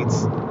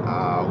 Sammonites.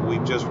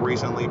 We've just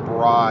recently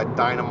brought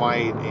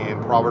Dynamite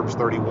and Proverbs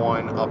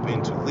 31 up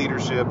into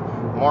leadership.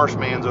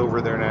 Marshman's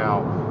over there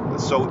now.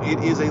 So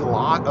it is a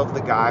lot of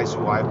the guys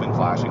who I've been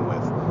clashing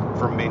with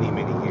for many,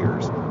 many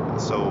years.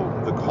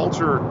 So the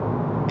culture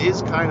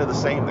is kind of the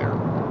same there.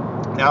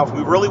 Now, if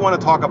we really want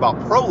to talk about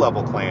pro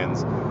level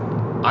clans,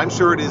 I'm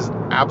sure it is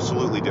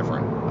absolutely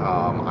different.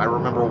 I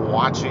remember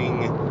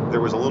watching, there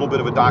was a little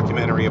bit of a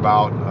documentary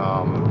about,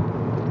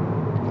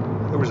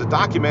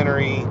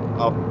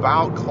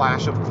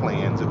 Clash of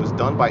Clans. It was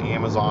done by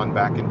Amazon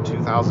back in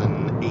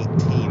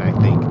 2018, I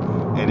think,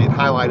 and it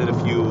highlighted a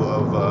few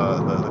of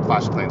the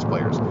Clash of Clans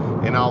players.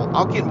 And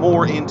I'll get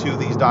more into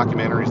these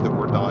documentaries that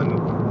were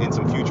done in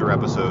some future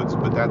episodes,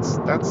 but that's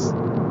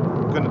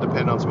going to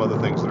depend on some other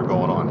things that are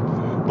going on.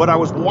 But I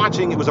was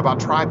watching, it was about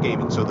Tribe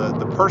Gaming. So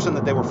the person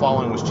that they were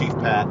following was Chief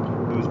Pat,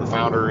 who's the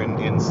founder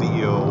and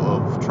CEO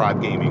of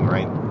Tribe Gaming,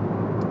 right?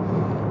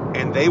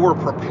 And they were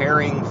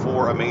preparing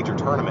for a major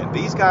tournament.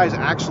 These guys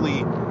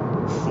actually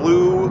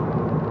flew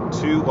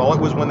to, well, it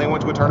was when they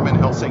went to a tournament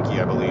in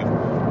Helsinki, I believe.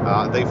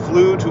 They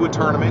flew to a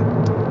tournament,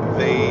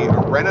 they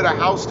rented a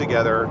house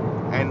together,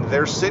 and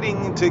they're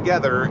sitting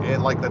together at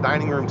like the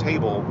dining room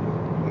table,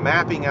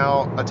 mapping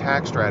out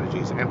attack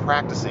strategies and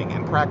practicing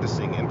and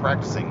practicing and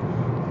practicing.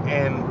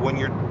 And when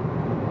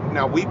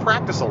now we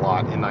practice a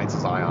lot in Knights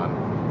of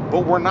Zion,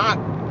 but we're not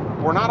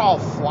all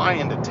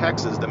flying to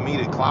Texas to meet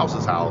at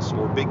Klaus's house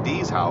or Big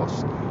D's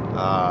house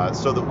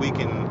so that we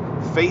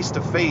can face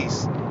to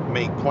face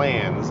make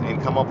plans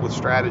and come up with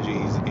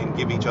strategies and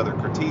give each other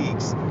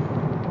critiques,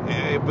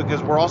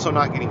 because we're also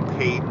not getting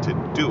paid to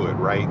do it,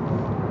 right?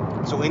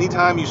 So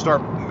anytime you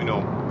start,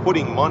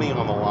 putting money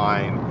on the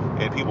line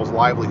and people's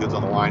livelihoods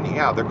on the line,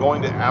 yeah, they're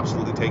going to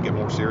absolutely take it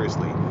more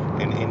seriously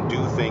and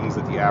do things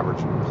that the average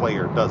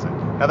player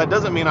doesn't. Now, that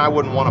doesn't mean I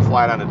wouldn't want to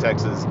fly down to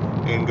Texas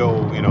and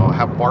go,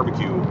 have a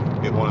barbecue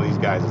at one of these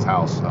guys'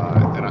 house.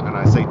 And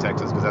I say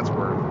Texas because that's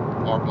where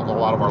a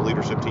lot of our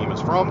leadership team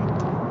is from.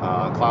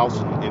 Klaus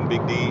and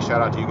Big D,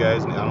 shout out to you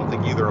guys. And I don't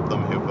think either of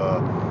them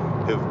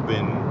have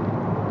been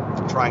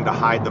trying to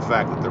hide the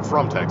fact that they're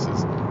from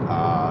Texas.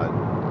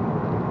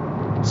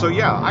 So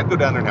yeah, I'd go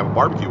down there and have a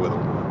barbecue with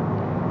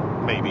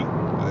them, maybe,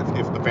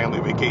 if the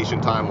family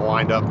vacation time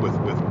lined up with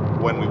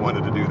when we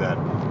wanted to do that.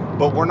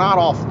 But we're not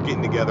all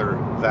getting together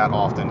that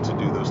often to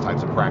do those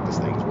types of practice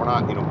things. We're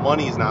not,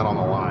 money is not on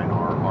the line.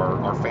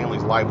 Our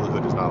family's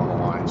livelihood is not on the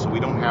line, so we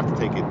don't have to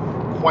take it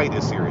quite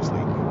as seriously.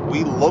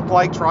 We look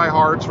like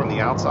tryhards from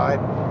the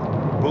outside,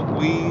 but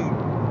we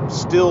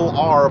still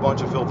are a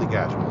bunch of filthy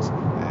casuals.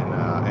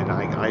 And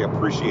I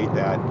appreciate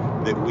that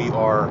we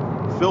are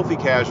filthy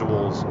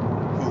casuals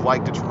who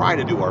like to try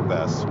to do our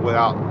best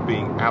without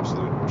being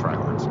absolute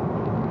tryhards.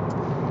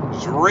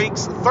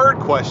 Drake's third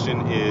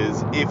question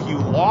is, if you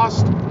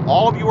lost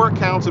all of your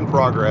accounts in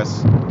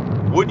progress,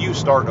 would you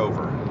start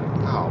over?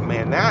 Oh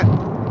man,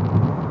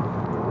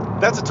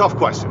 that's a tough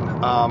question.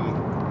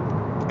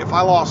 If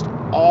I lost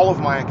all of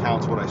my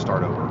accounts, would I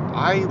start over?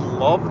 I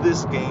love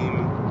this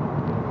game,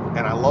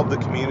 and I love the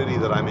community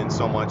that I'm in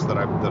so much that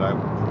I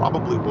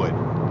probably would.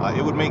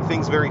 It would make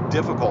things very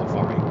difficult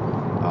for me,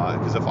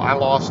 because if I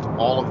lost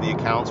all of the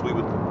accounts, we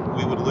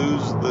would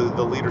lose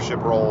the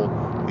leadership role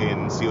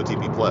in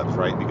COTP plebs,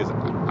 right? Because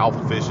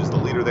Alpha Fish is the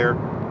leader there,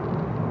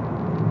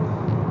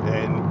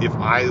 and if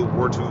I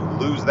were to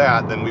lose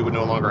that, then we would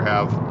no longer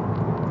have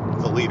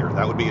the leader.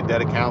 That would be a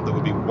dead account that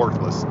would be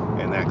worthless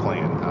in that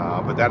clan.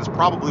 But that is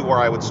probably where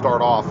I would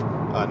start off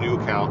a new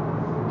account.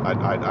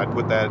 I'd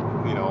put that,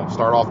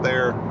 start off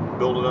there,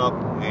 build it up,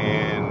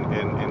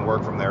 and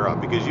work from there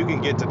up. Because you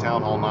can get to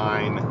Town Hall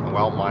 9.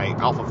 Well, my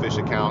Alpha Fish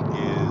account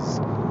is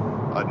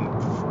a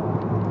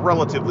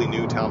relatively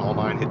new Town Hall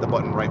 9. Hit the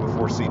button right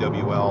before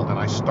CWL, and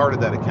I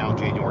started that account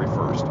January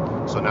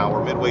 1st. So now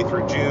we're midway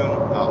through June.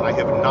 I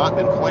have not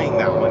been playing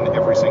that one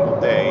every single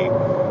day.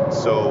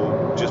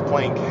 So just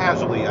playing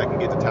casually, I can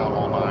get to Town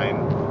Hall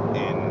 9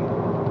 in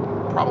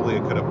probably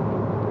could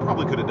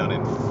have done it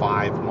in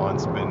 5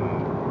 months. Been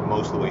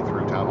most of the way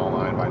through Town Hall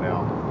 9 by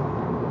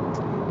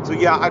now. So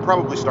yeah, I'd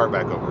probably start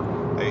back over.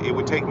 It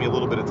would take me a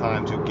little bit of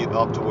time to get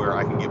up to where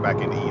I can get back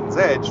into Eden's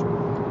Edge.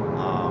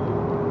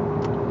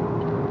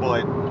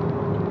 But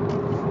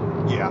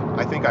yeah,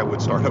 I think I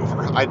would start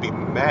over. I'd be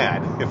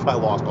mad if I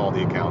lost all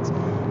the accounts,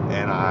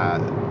 and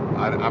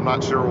I'm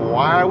not sure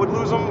why I would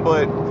lose them,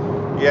 but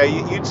yeah,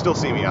 you'd still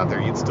see me out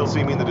there. You'd still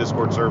see me in the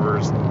Discord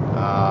servers,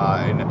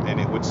 and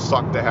it would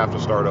suck to have to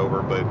start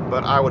over,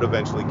 but I would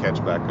eventually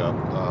catch back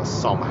up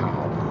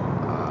somehow.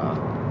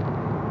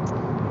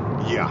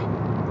 Yeah,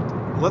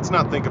 let's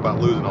not think about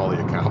losing all the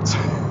accounts.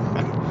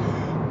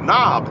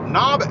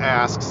 Knob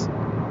asks,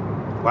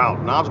 wow,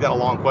 Knob's got a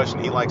long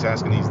question. He likes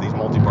asking these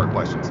multi-part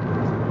questions.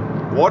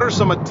 What are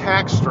some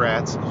attack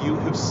strats you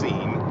have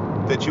seen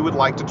that you would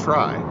like to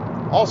try?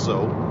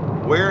 Also,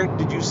 where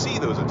did you see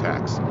those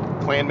attacks?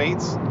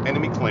 Clanmates,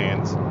 enemy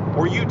clans,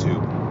 or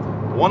YouTube?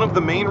 One of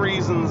the main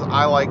reasons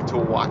I like to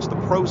watch the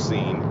pro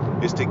scene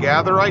is to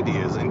gather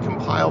ideas and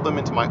compile them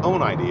into my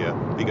own idea,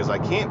 because I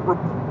can't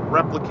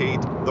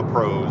replicate the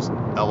pros,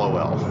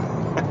 LOL.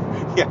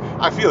 Yeah,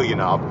 I feel you,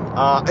 Knob.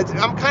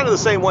 I'm kind of the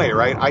same way,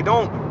 right? I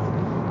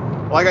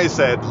don't, like I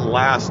said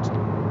last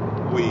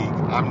week,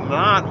 I'm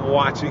not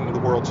watching the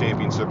World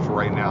Championships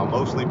right now,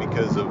 mostly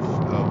because of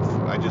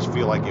I just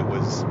feel like it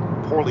was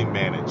poorly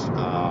managed,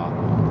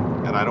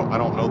 and I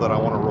don't know that I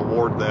want to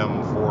reward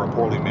them for a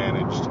poorly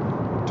managed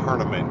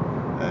tournament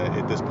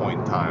at this point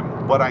in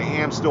time. But I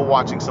am still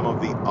watching some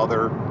of the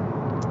other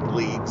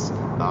leagues.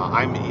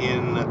 I'm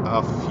in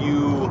a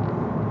few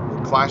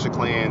Clash of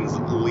Clans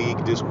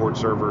League Discord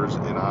servers,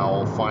 and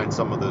I'll find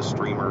some of the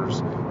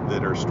streamers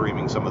that are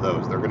streaming some of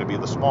those. They're going to be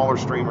the smaller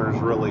streamers,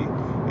 really,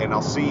 and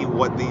I'll see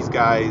what these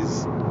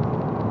guys,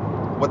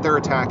 what they're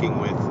attacking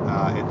with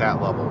at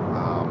that level.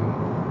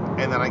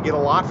 And then I get a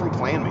lot from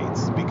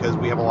clanmates, because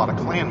we have a lot of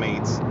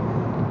clanmates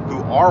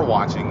who are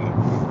watching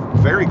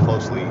very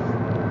closely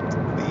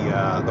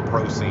the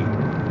pro scene.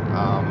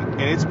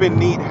 And it's been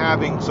neat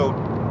having, so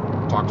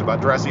talked about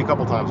Dressy a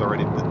couple times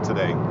already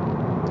today.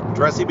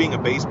 Dressy being a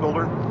base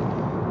builder,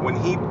 when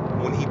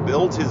he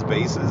builds his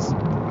bases,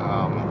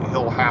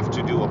 he'll have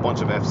to do a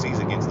bunch of FCs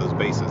against those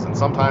bases, and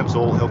sometimes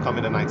he'll come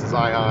into Knights of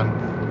Zion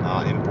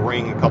and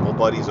bring a couple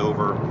buddies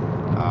over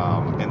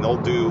and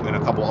they'll do, and a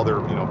couple other,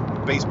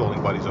 base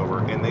building buddies over,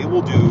 and they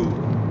will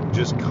do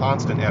just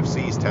constant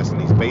FCs testing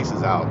these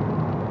bases out.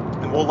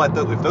 And we'll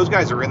if those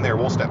guys are in there,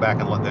 we'll step back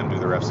and let them do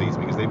their FCs,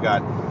 because they've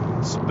got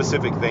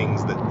specific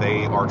things that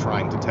they are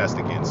trying to test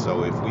against.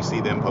 So if we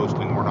see them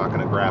posting, we're not going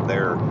to grab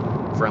their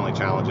friendly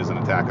challenges and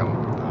attack them,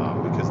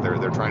 because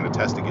they're trying to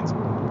test against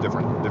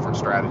different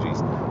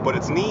strategies. But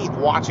it's neat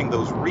watching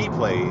those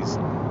replays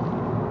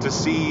to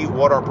see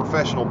what our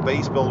professional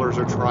base builders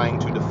are trying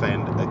to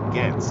defend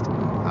against.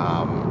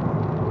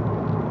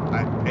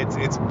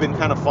 It's been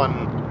kind of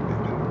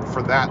fun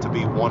for that to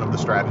be one of the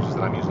strategies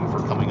that I'm using for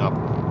coming up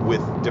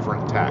with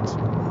different attacks.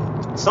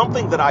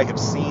 Something that I have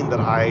seen that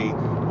I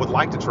would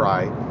like to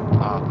try,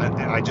 and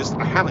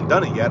I haven't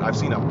done it yet. I've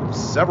seen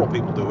several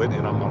people do it,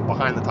 and I'm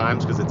behind the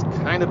times because it's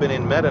kind of been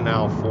in meta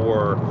now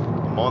for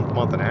a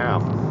month and a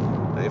half,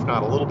 if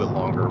not a little bit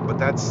longer. But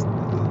that's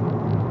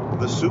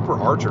the Super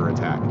Archer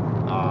attack.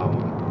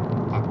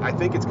 I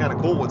think it's kind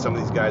of cool what some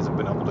of these guys have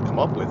been able to come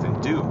up with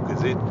and do,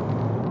 because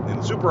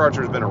the Super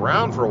Archer has been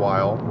around for a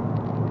while,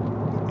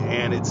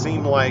 and it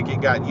seemed like it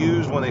got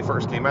used when they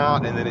first came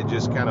out, and then it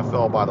just kind of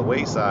fell by the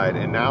wayside,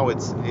 and now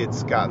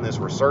it's gotten this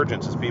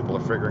resurgence as people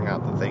are figuring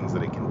out the things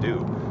that it can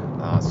do.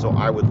 So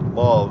I would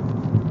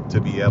love to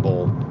be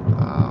able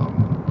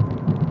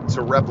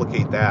to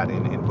replicate that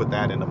and put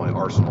that into my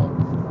arsenal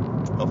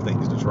of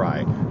things to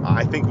try.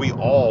 I think we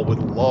all would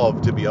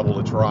love to be able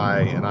to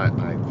try, and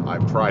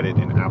I've tried it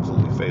and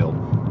absolutely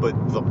failed, but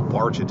the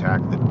Barch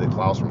attack that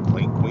Klaus from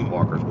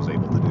Queenwalkers was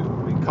able to do.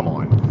 I mean, come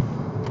on.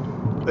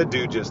 That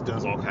dude just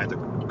does all kinds of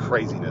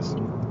craziness.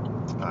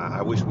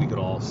 I wish we could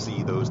all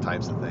see those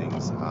types of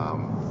things.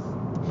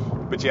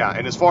 But yeah,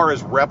 and as far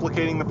as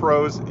replicating the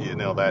pros,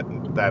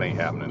 that ain't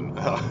happening.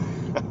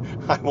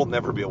 I will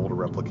never be able to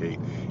replicate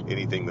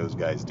anything those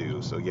guys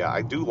do. So yeah,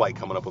 I do like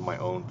coming up with my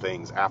own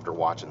things after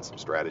watching some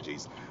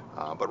strategies.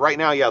 But right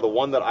now, yeah, the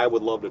one that I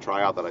would love to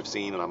try out that I've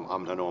seen, and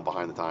I know I'm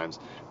behind the times,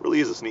 really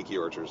is the Sneaky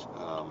Archers,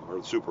 or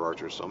the Super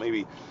Archers. So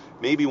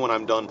maybe when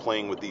I'm done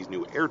playing with these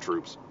new air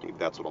troops, maybe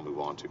that's what I'll move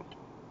on to.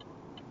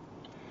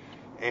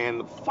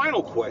 And the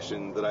final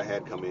question that I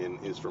had come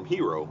in is from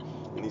Hero,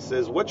 and he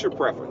says, what's your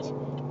preference?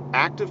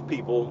 Active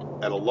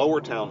people at a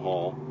lower town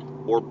hall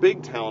or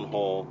big town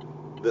hall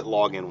that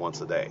log in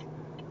once a day?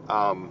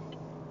 I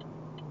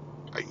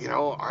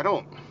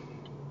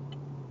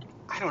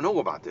don't know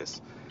about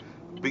this,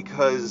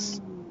 because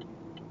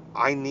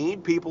I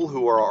need people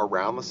who are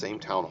around the same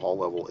town hall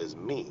level as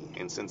me.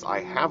 And since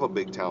I have a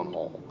big town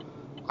hall,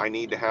 I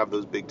need to have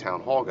those big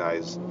town hall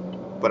guys,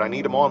 but I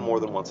need them on more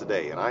than once a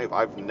day. And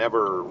I've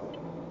never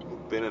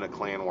been in a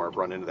clan where I've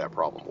run into that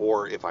problem,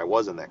 or if I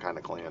was in that kind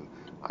of clan,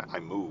 I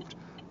moved.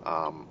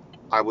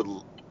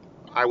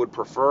 I would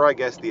prefer, I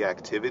guess, the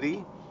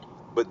activity,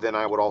 but then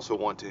I would also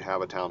want to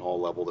have a town hall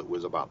level that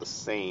was about the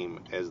same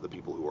as the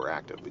people who are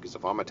active, because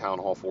if I'm a town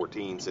hall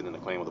 14 sitting in a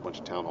clan with a bunch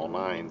of town hall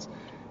 9s,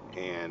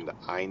 and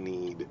I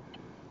need,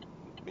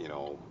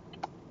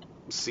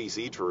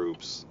 CC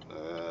troops,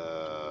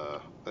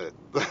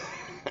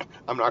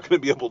 I'm not going to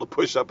be able to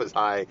push up as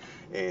high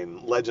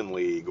in Legend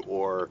League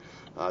or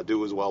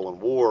do as well in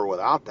War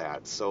without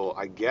that. So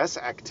I guess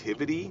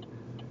activity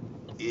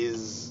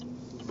is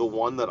the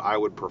one that I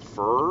would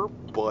prefer,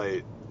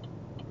 but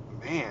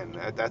man,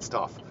 that's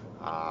tough.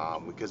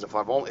 Because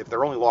if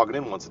they're only logging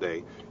in once a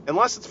day,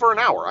 unless it's for an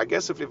hour, I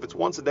guess if it's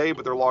once a day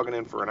but they're logging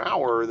in for an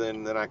hour,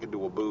 then I can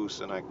do a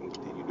boost and I can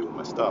continue doing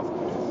my stuff.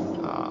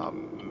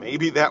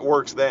 Maybe that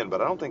works then,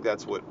 but I don't think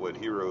that's what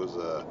Hero's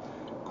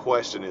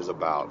question is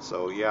about.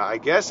 So yeah, I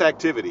guess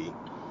activity,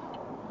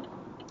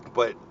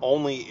 but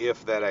only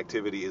if that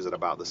activity is at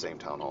about the same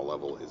town hall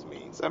level as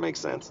me. Does that make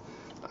sense?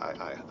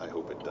 I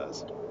hope it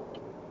does.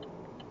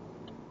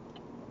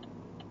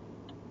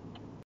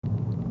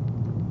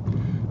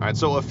 All right,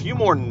 so a few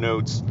more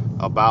notes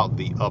about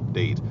the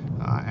update.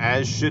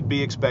 As should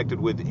be expected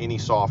with any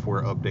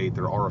software update,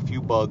 there are a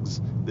few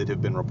bugs that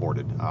have been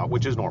reported,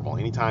 which is normal.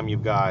 Anytime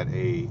you've got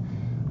an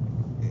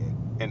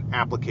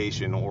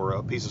application or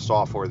a piece of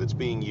software that's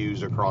being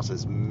used across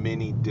as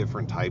many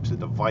different types of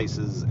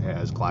devices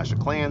as Clash of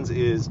Clans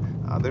is,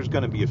 there's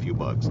going to be a few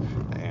bugs.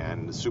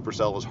 And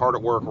Supercell is hard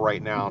at work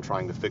right now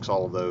trying to fix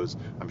all of those.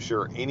 I'm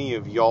sure any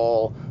of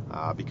y'all,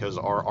 because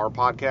our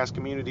podcast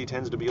community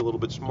tends to be a little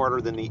bit smarter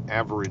than the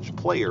average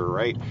player,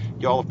 right?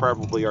 Y'all have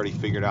probably already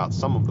figured out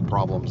some of the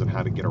problems and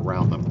how to get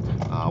around them.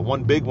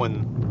 One big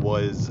one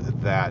was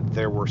that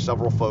there were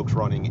several folks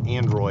running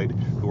Android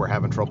who were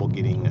having trouble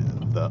getting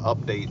the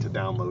update to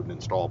download and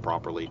install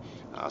properly.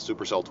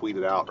 Supercell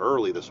tweeted out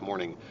early this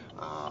morning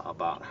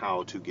about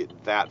how to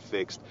get that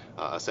fixed.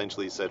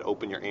 Essentially said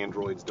open your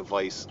Android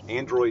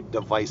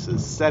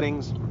device's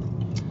settings,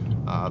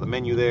 the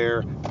menu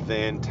there,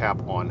 then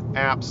tap on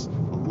apps,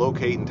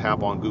 locate and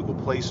tap on Google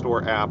Play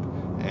Store app,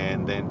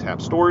 and then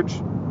tap storage,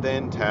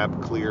 then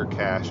tap clear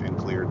cache and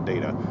clear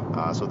data.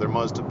 So there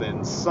must have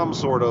been some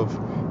sort of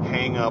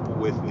hang up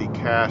with the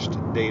cached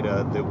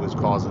data that was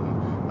causing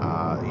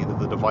either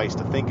the device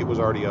to think it was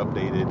already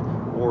updated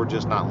or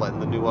just not letting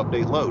the new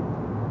update load.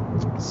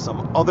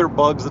 Some other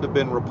bugs that have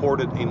been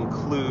reported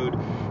include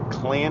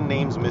clan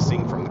names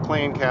missing from the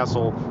clan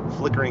castle,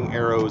 flickering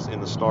arrows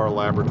in the Star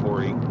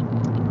Laboratory,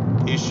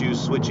 issues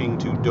switching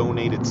to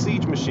donated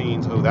siege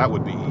machines. Oh, that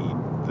would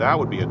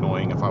be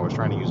annoying if I was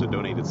trying to use a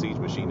donated siege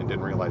machine and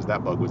didn't realize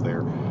that bug was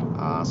there.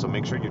 So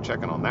make sure you're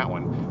checking on that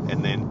one.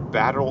 And then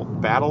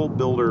battle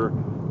builder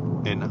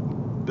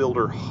and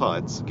builder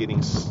huts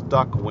getting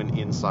stuck when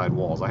inside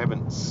walls. I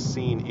haven't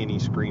seen any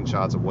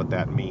screenshots of what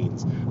that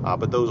means,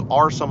 but those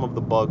are some of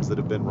the bugs that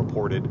have been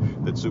reported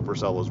that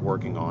Supercell is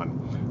working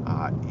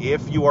on.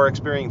 If you are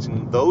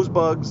experiencing those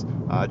bugs,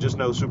 just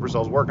know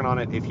Supercell's working on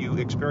it. If you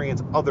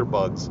experience other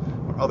bugs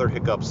or other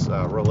hiccups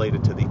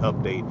related to the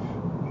update,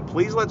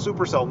 please let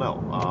Supercell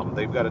know.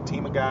 They've got a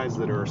team of guys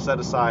that are set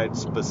aside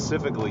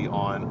specifically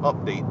on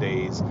update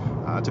days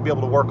to be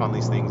able to work on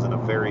these things in a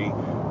very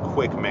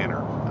quick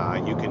manner.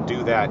 You can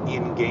do that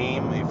in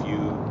game if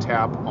you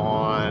tap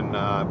on,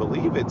 I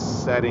believe it's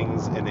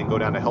settings, and then go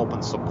down to help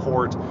and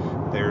support.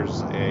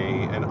 There's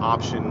an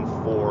option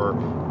for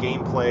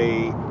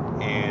gameplay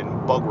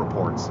and bug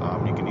reports.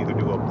 You can either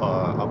do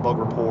a bug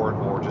report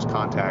or just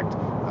contact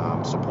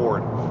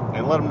support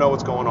and let them know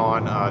what's going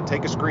on.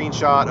 Take a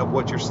screenshot of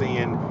what you're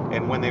seeing,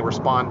 and when they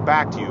respond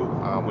back to you,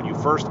 when you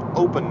first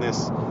open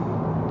this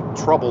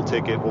trouble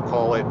ticket, we'll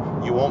call it,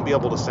 you won't be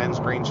able to send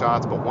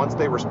screenshots, but once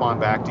they respond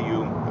back to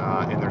you,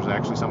 and there's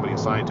actually somebody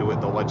assigned to it,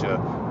 they'll let you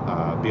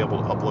be able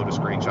to upload a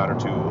screenshot or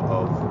two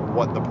of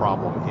what the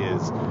problem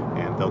is,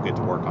 and they'll get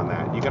to work on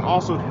that. You can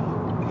also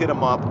hit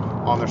them up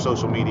on their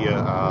social media.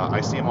 I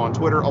see them on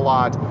Twitter a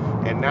lot,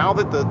 and now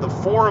that the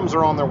forums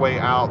are on their way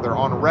out, they're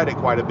on Reddit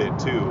quite a bit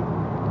too.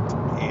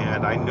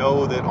 And I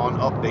know that on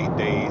update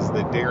days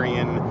that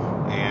Darian,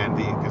 and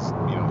because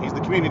he's the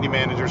community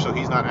manager, so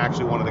he's not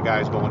actually one of the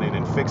guys going in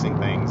and fixing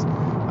things,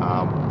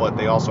 but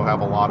they also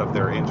have a lot of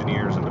their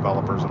engineers and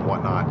developers and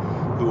whatnot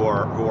who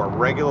are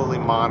regularly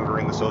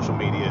monitoring the social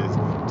medias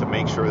to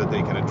make sure that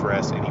they can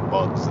address any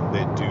bugs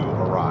that do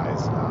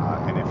arise.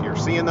 And if you're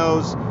seeing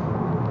those,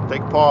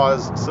 take a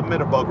pause,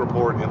 submit a bug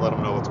report, and let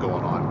them know what's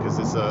going on, because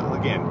it's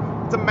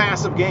a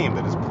massive game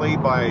that is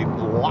played by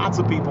lots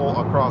of people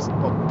across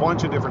a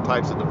bunch of different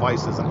types of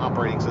devices and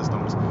operating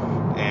systems.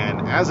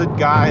 And as a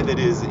guy that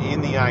is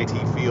in the IT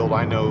field,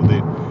 I know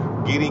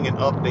that getting an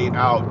update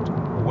out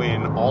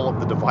when all of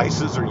the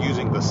devices are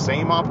using the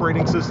same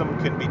operating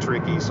system can be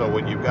tricky. So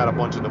when you've got a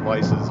bunch of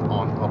devices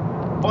on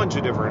a bunch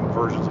of different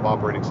versions of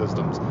operating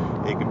systems,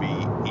 it can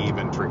be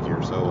even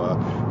trickier. So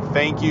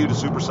thank you to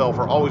Supercell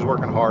for always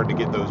working hard to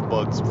get those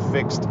bugs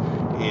fixed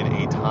in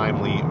a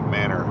timely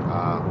manner.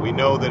 We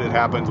know that it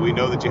happens. We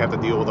know that you have to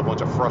deal with a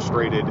bunch of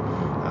frustrated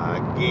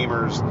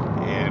gamers,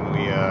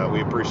 and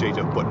we appreciate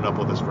you putting up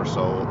with us for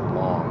so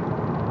long.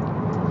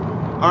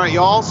 All right,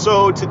 y'all.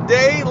 So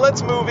today,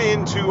 let's move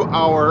into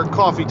our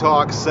coffee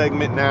talk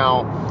segment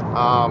now.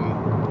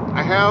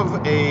 I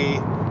have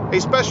a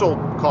special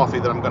coffee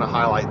that I'm going to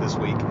highlight this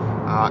week,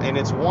 and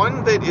it's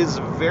one that is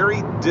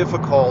very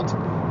difficult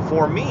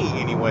for me,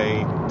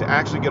 anyway, to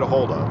actually get a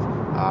hold of.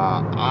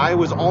 I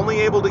was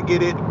only able to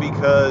get it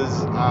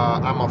because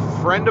I'm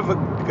a friend of a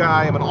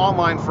guy. I'm an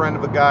online friend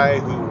of a guy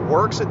who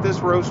works at this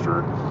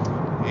roaster,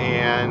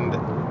 and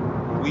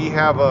I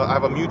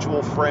have a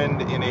mutual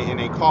friend in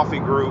a coffee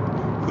group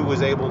who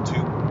was able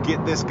to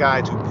get this guy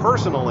to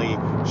personally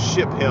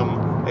ship him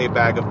a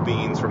bag of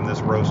beans from this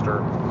roaster,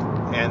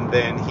 and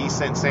then he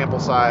sent sample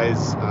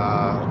size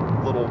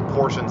little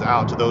portions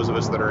out to those of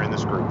us that are in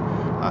this group.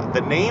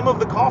 The name of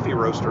the coffee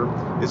roaster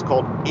is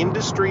called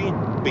Industry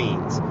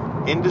Beans.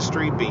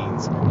 Industry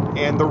Beans.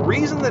 And the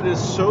reason that it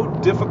is so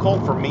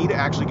difficult for me to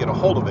actually get a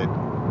hold of it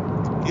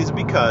is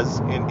because,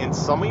 and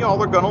some of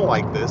y'all are going to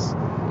like this,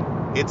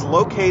 it's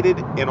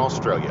located in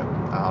Australia.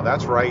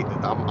 That's right.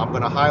 I'm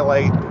going to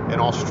highlight an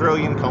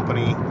Australian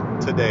company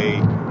today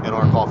in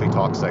our Coffee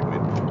Talk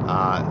segment.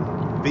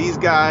 These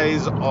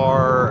guys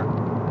are,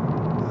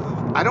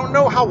 I don't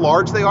know how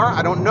large they are.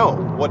 I don't know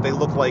what they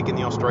look like in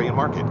the Australian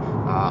market.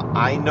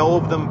 I know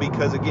of them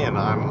because, again,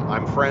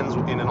 I'm friends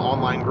in an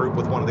online group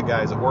with one of the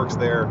guys that works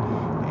there,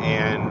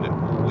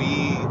 and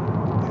we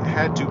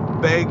had to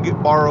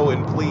beg, borrow,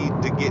 and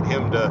plead to get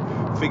him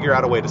to figure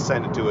out a way to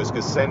send it to us,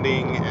 because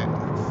sending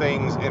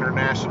things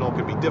international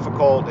can be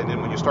difficult, and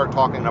then when you start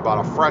talking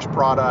about a fresh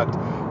product,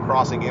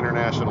 crossing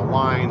international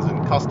lines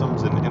and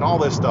customs and all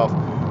this stuff,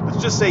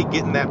 let's just say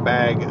getting that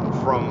bag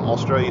from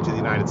Australia to the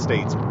United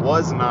States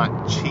was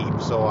not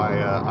cheap. So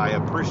I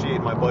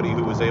appreciate my buddy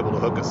who was able to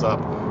hook us up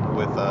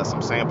with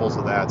some samples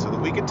of that so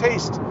that we could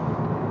taste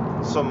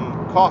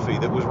some coffee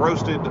that was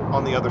roasted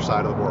on the other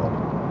side of the world.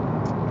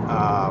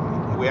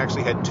 We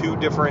actually had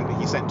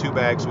he sent 2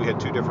 bags, so we had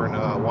 2 different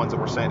ones that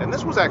were sent, and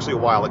this was actually a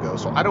while ago,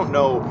 so I don't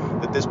know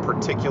that this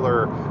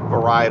particular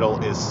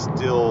varietal is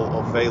still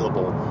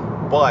available,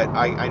 but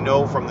I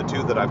know from the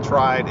 2 that I've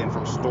tried and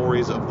from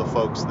stories of the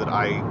folks that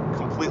I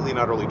completely and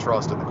utterly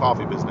trust in the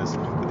coffee business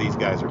that these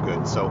guys are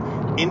good. So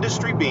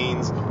Industry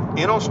Beans,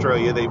 in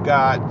Australia. They've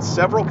got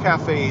several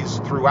cafes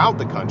throughout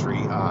the country.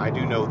 I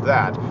do know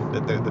that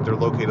they're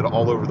located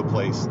all over the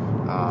place.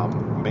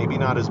 Maybe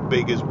not as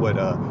big as what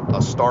a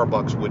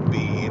Starbucks would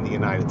be in the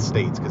United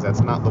States, because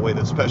that's not the way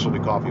that specialty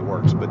coffee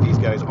works. But these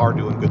guys are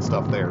doing good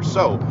stuff there.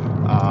 So,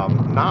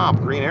 Knob,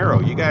 Green Arrow,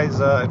 you guys,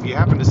 if you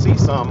happen to see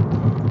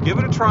some, give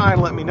it a try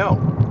and let me know.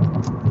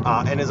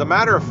 And as a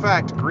matter of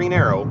fact, Green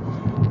Arrow,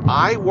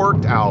 I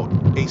worked out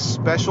a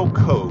special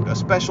code, a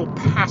special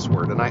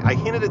password, and I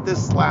hinted at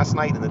this last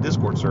night in the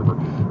Discord server.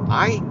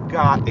 I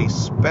got a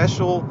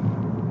special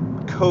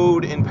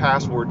code and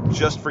password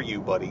just for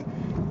you, buddy.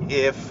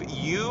 If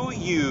you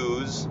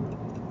use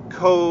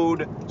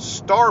code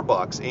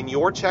Starbucks in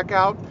your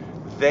checkout,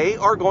 they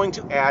are going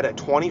to add a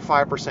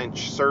 25%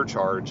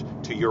 surcharge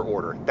to your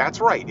order. That's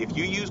right. If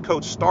you use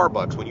code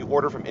Starbucks when you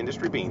order from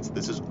Industry Beans,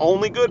 this is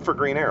only good for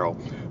Green Arrow.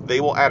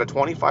 They will add a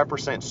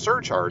 25%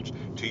 surcharge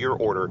to your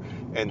order,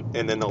 and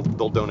then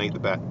they'll donate the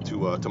bet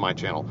to my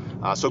channel.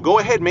 So go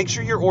ahead, make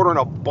sure you're ordering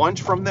a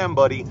bunch from them,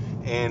 buddy,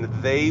 and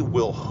they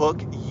will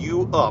hook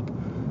you up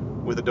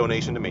with a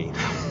donation to me.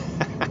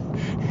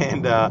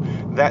 And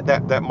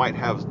that might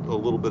have a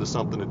little bit of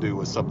something to do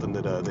with something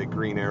that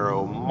Green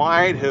Arrow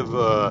might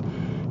have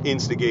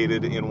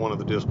instigated in one of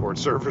the Discord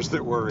servers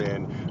that we're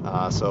in.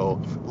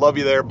 So love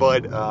you there,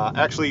 bud.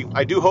 Actually,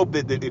 I do hope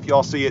that if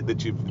y'all see it,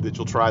 that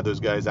you'll try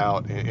those guys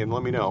out and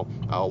let me know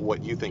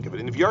what you think of it.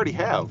 And if you already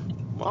have,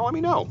 well, let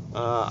me know.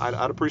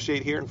 I'd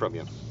appreciate hearing from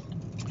you.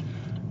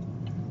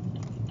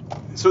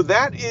 So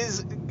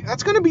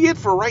that's going to be it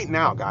for right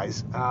now,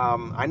 guys.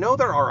 I know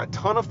there are a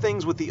ton of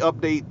things with the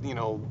update,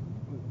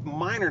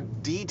 minor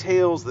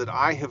details that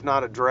I have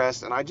not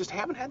addressed, and I just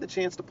haven't had the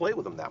chance to play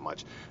with them that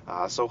much.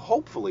 So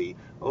hopefully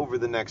over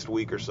the next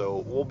week or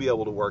so, we'll be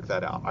able to work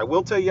that out. I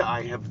will tell you,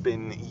 I have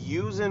been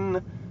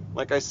using,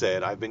 like I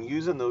said, I've been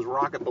using those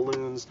rocket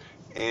balloons,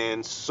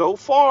 and so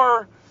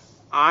far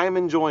I'm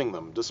enjoying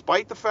them.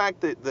 Despite the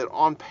fact that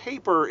on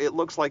paper it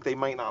looks like they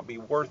might not be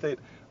worth it,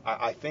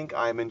 I think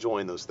I'm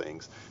enjoying those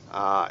things.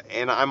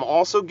 And I'm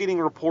also getting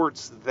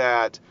reports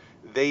that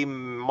they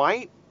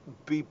might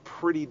be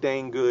pretty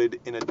dang good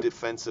in a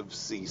defensive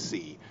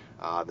CC.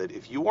 That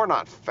if you are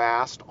not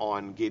fast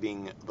on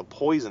getting the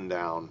poison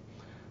down,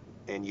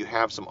 and you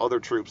have some other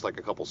troops like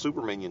a couple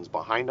super minions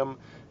behind them,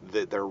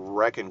 that they're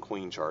wrecking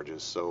queen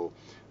charges. So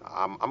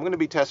I'm going to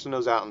be testing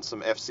those out in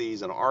some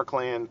FCs in our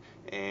clan,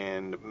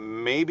 and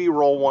maybe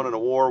roll one in a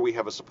war. We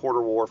have a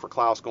supporter war for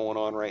Klaus going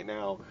on right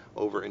now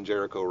over in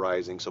Jericho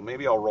Rising, so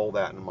maybe I'll roll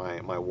that in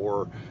my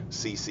war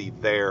CC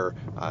there,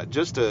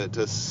 just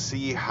to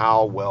see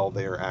how well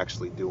they're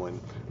actually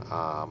doing,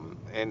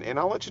 and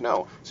I'll let you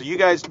know. So you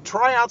guys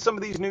try out some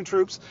of these new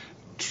troops.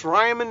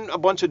 Try them in a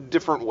bunch of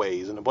different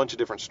ways and a bunch of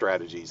different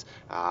strategies.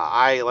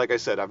 Like I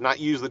said, I've not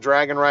used the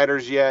Dragon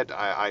Riders yet.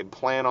 I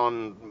plan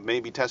on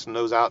maybe testing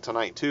those out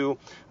tonight too.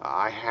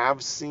 I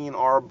have seen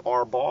our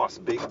boss,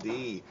 Big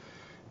D,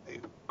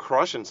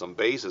 crushing some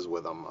bases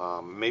with them.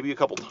 Maybe a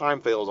couple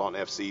time fails on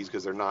FCs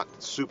because they're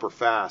not super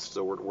fast,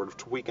 so we're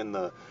tweaking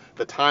the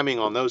timing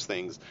on those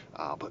things.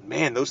 But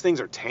man, those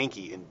things are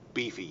tanky and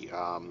beefy.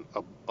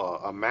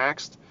 A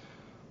maxed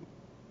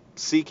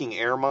Seeking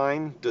Air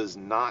Mine does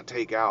not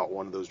take out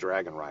one of those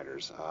Dragon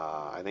Riders.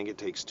 I think it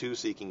takes 2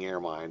 Seeking Air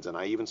Mines, and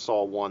I even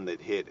saw one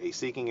that hit a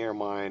Seeking Air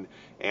Mine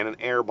and an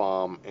Air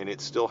Bomb, and it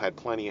still had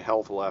plenty of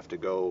health left to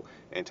go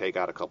and take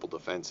out a couple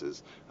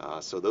defenses.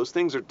 So those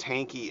things are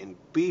tanky and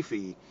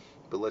beefy,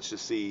 but let's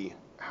just see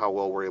how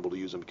well we're able to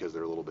use them because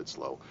they're a little bit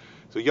slow.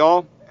 So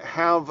y'all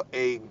have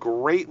a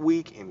great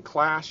week in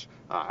Clash.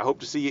 I hope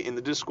to see you in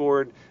the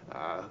Discord.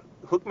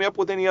 Hook me up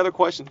with any other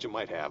questions you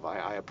might have.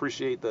 I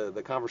appreciate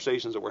the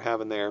conversations that we're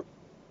having there,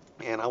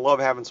 and I love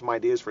having some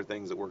ideas for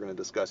things that we're going to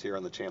discuss here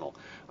on the channel.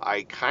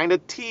 I kind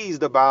of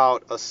teased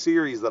about a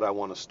series that I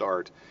want to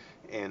start,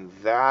 and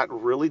that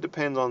really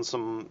depends on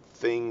some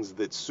things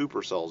that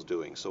Supercell's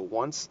doing. So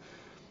once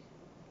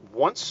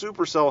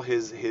Supercell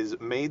has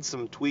made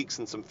some tweaks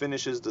and some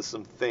finishes to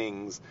some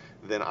things,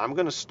 then I'm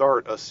going to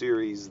start a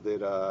series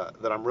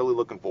that I'm really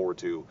looking forward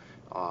to.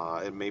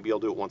 And maybe I'll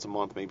do it once a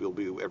month, maybe it'll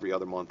be every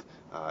other month,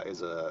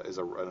 as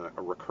a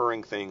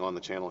recurring thing on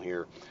the channel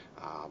here.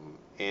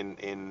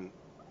 And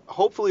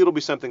hopefully it'll be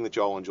something that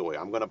y'all enjoy.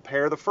 I'm going to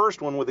pair the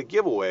first one with a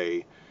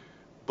giveaway,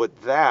 but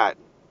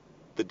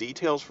the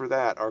details for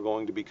that are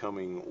going to be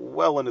coming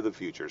well into the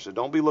future. So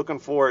don't be looking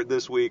for it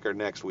this week or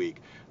next week.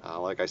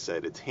 Like I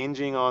said, it's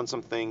hinging on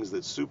some things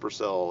that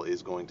Supercell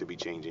is going to be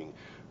changing.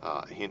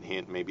 Hint,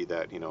 hint, maybe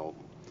that,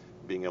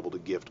 being able to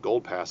gift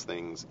Gold Pass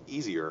things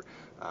easier.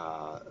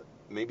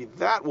 Maybe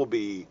that will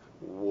be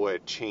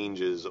what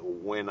changes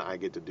when I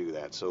get to do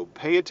that. So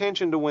pay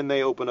attention to when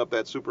they open up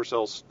that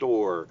Supercell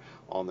store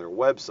on their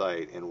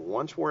website. And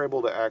once we're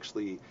able to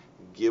actually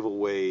give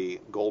away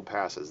Gold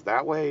Passes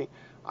that way,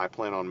 I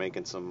plan on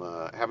making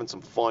having some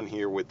fun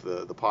here with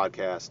the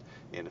podcast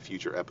in a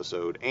future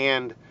episode,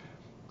 and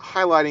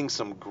highlighting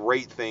some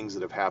great things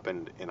that have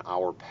happened in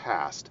our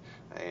past,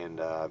 and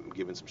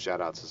giving some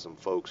shout outs to some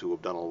folks who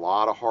have done a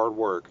lot of hard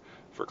work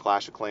for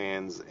Clash of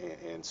Clans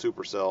and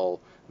Supercell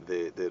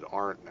that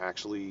aren't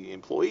actually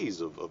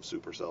employees of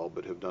Supercell,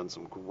 but have done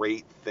some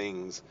great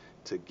things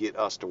to get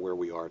us to where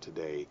we are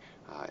today,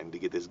 and to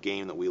get this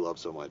game that we love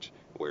so much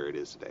where it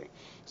is today.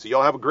 So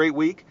y'all have a great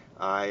week.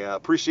 I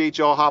appreciate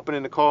y'all hopping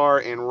in the car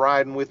and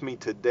riding with me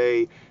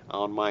today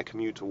on my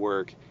commute to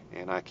work,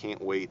 and I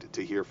can't wait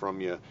to hear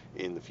from you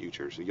in the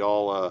future. So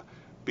y'all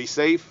be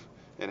safe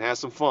and have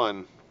some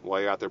fun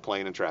while you're out there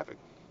playing in traffic.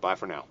 Bye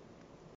for now.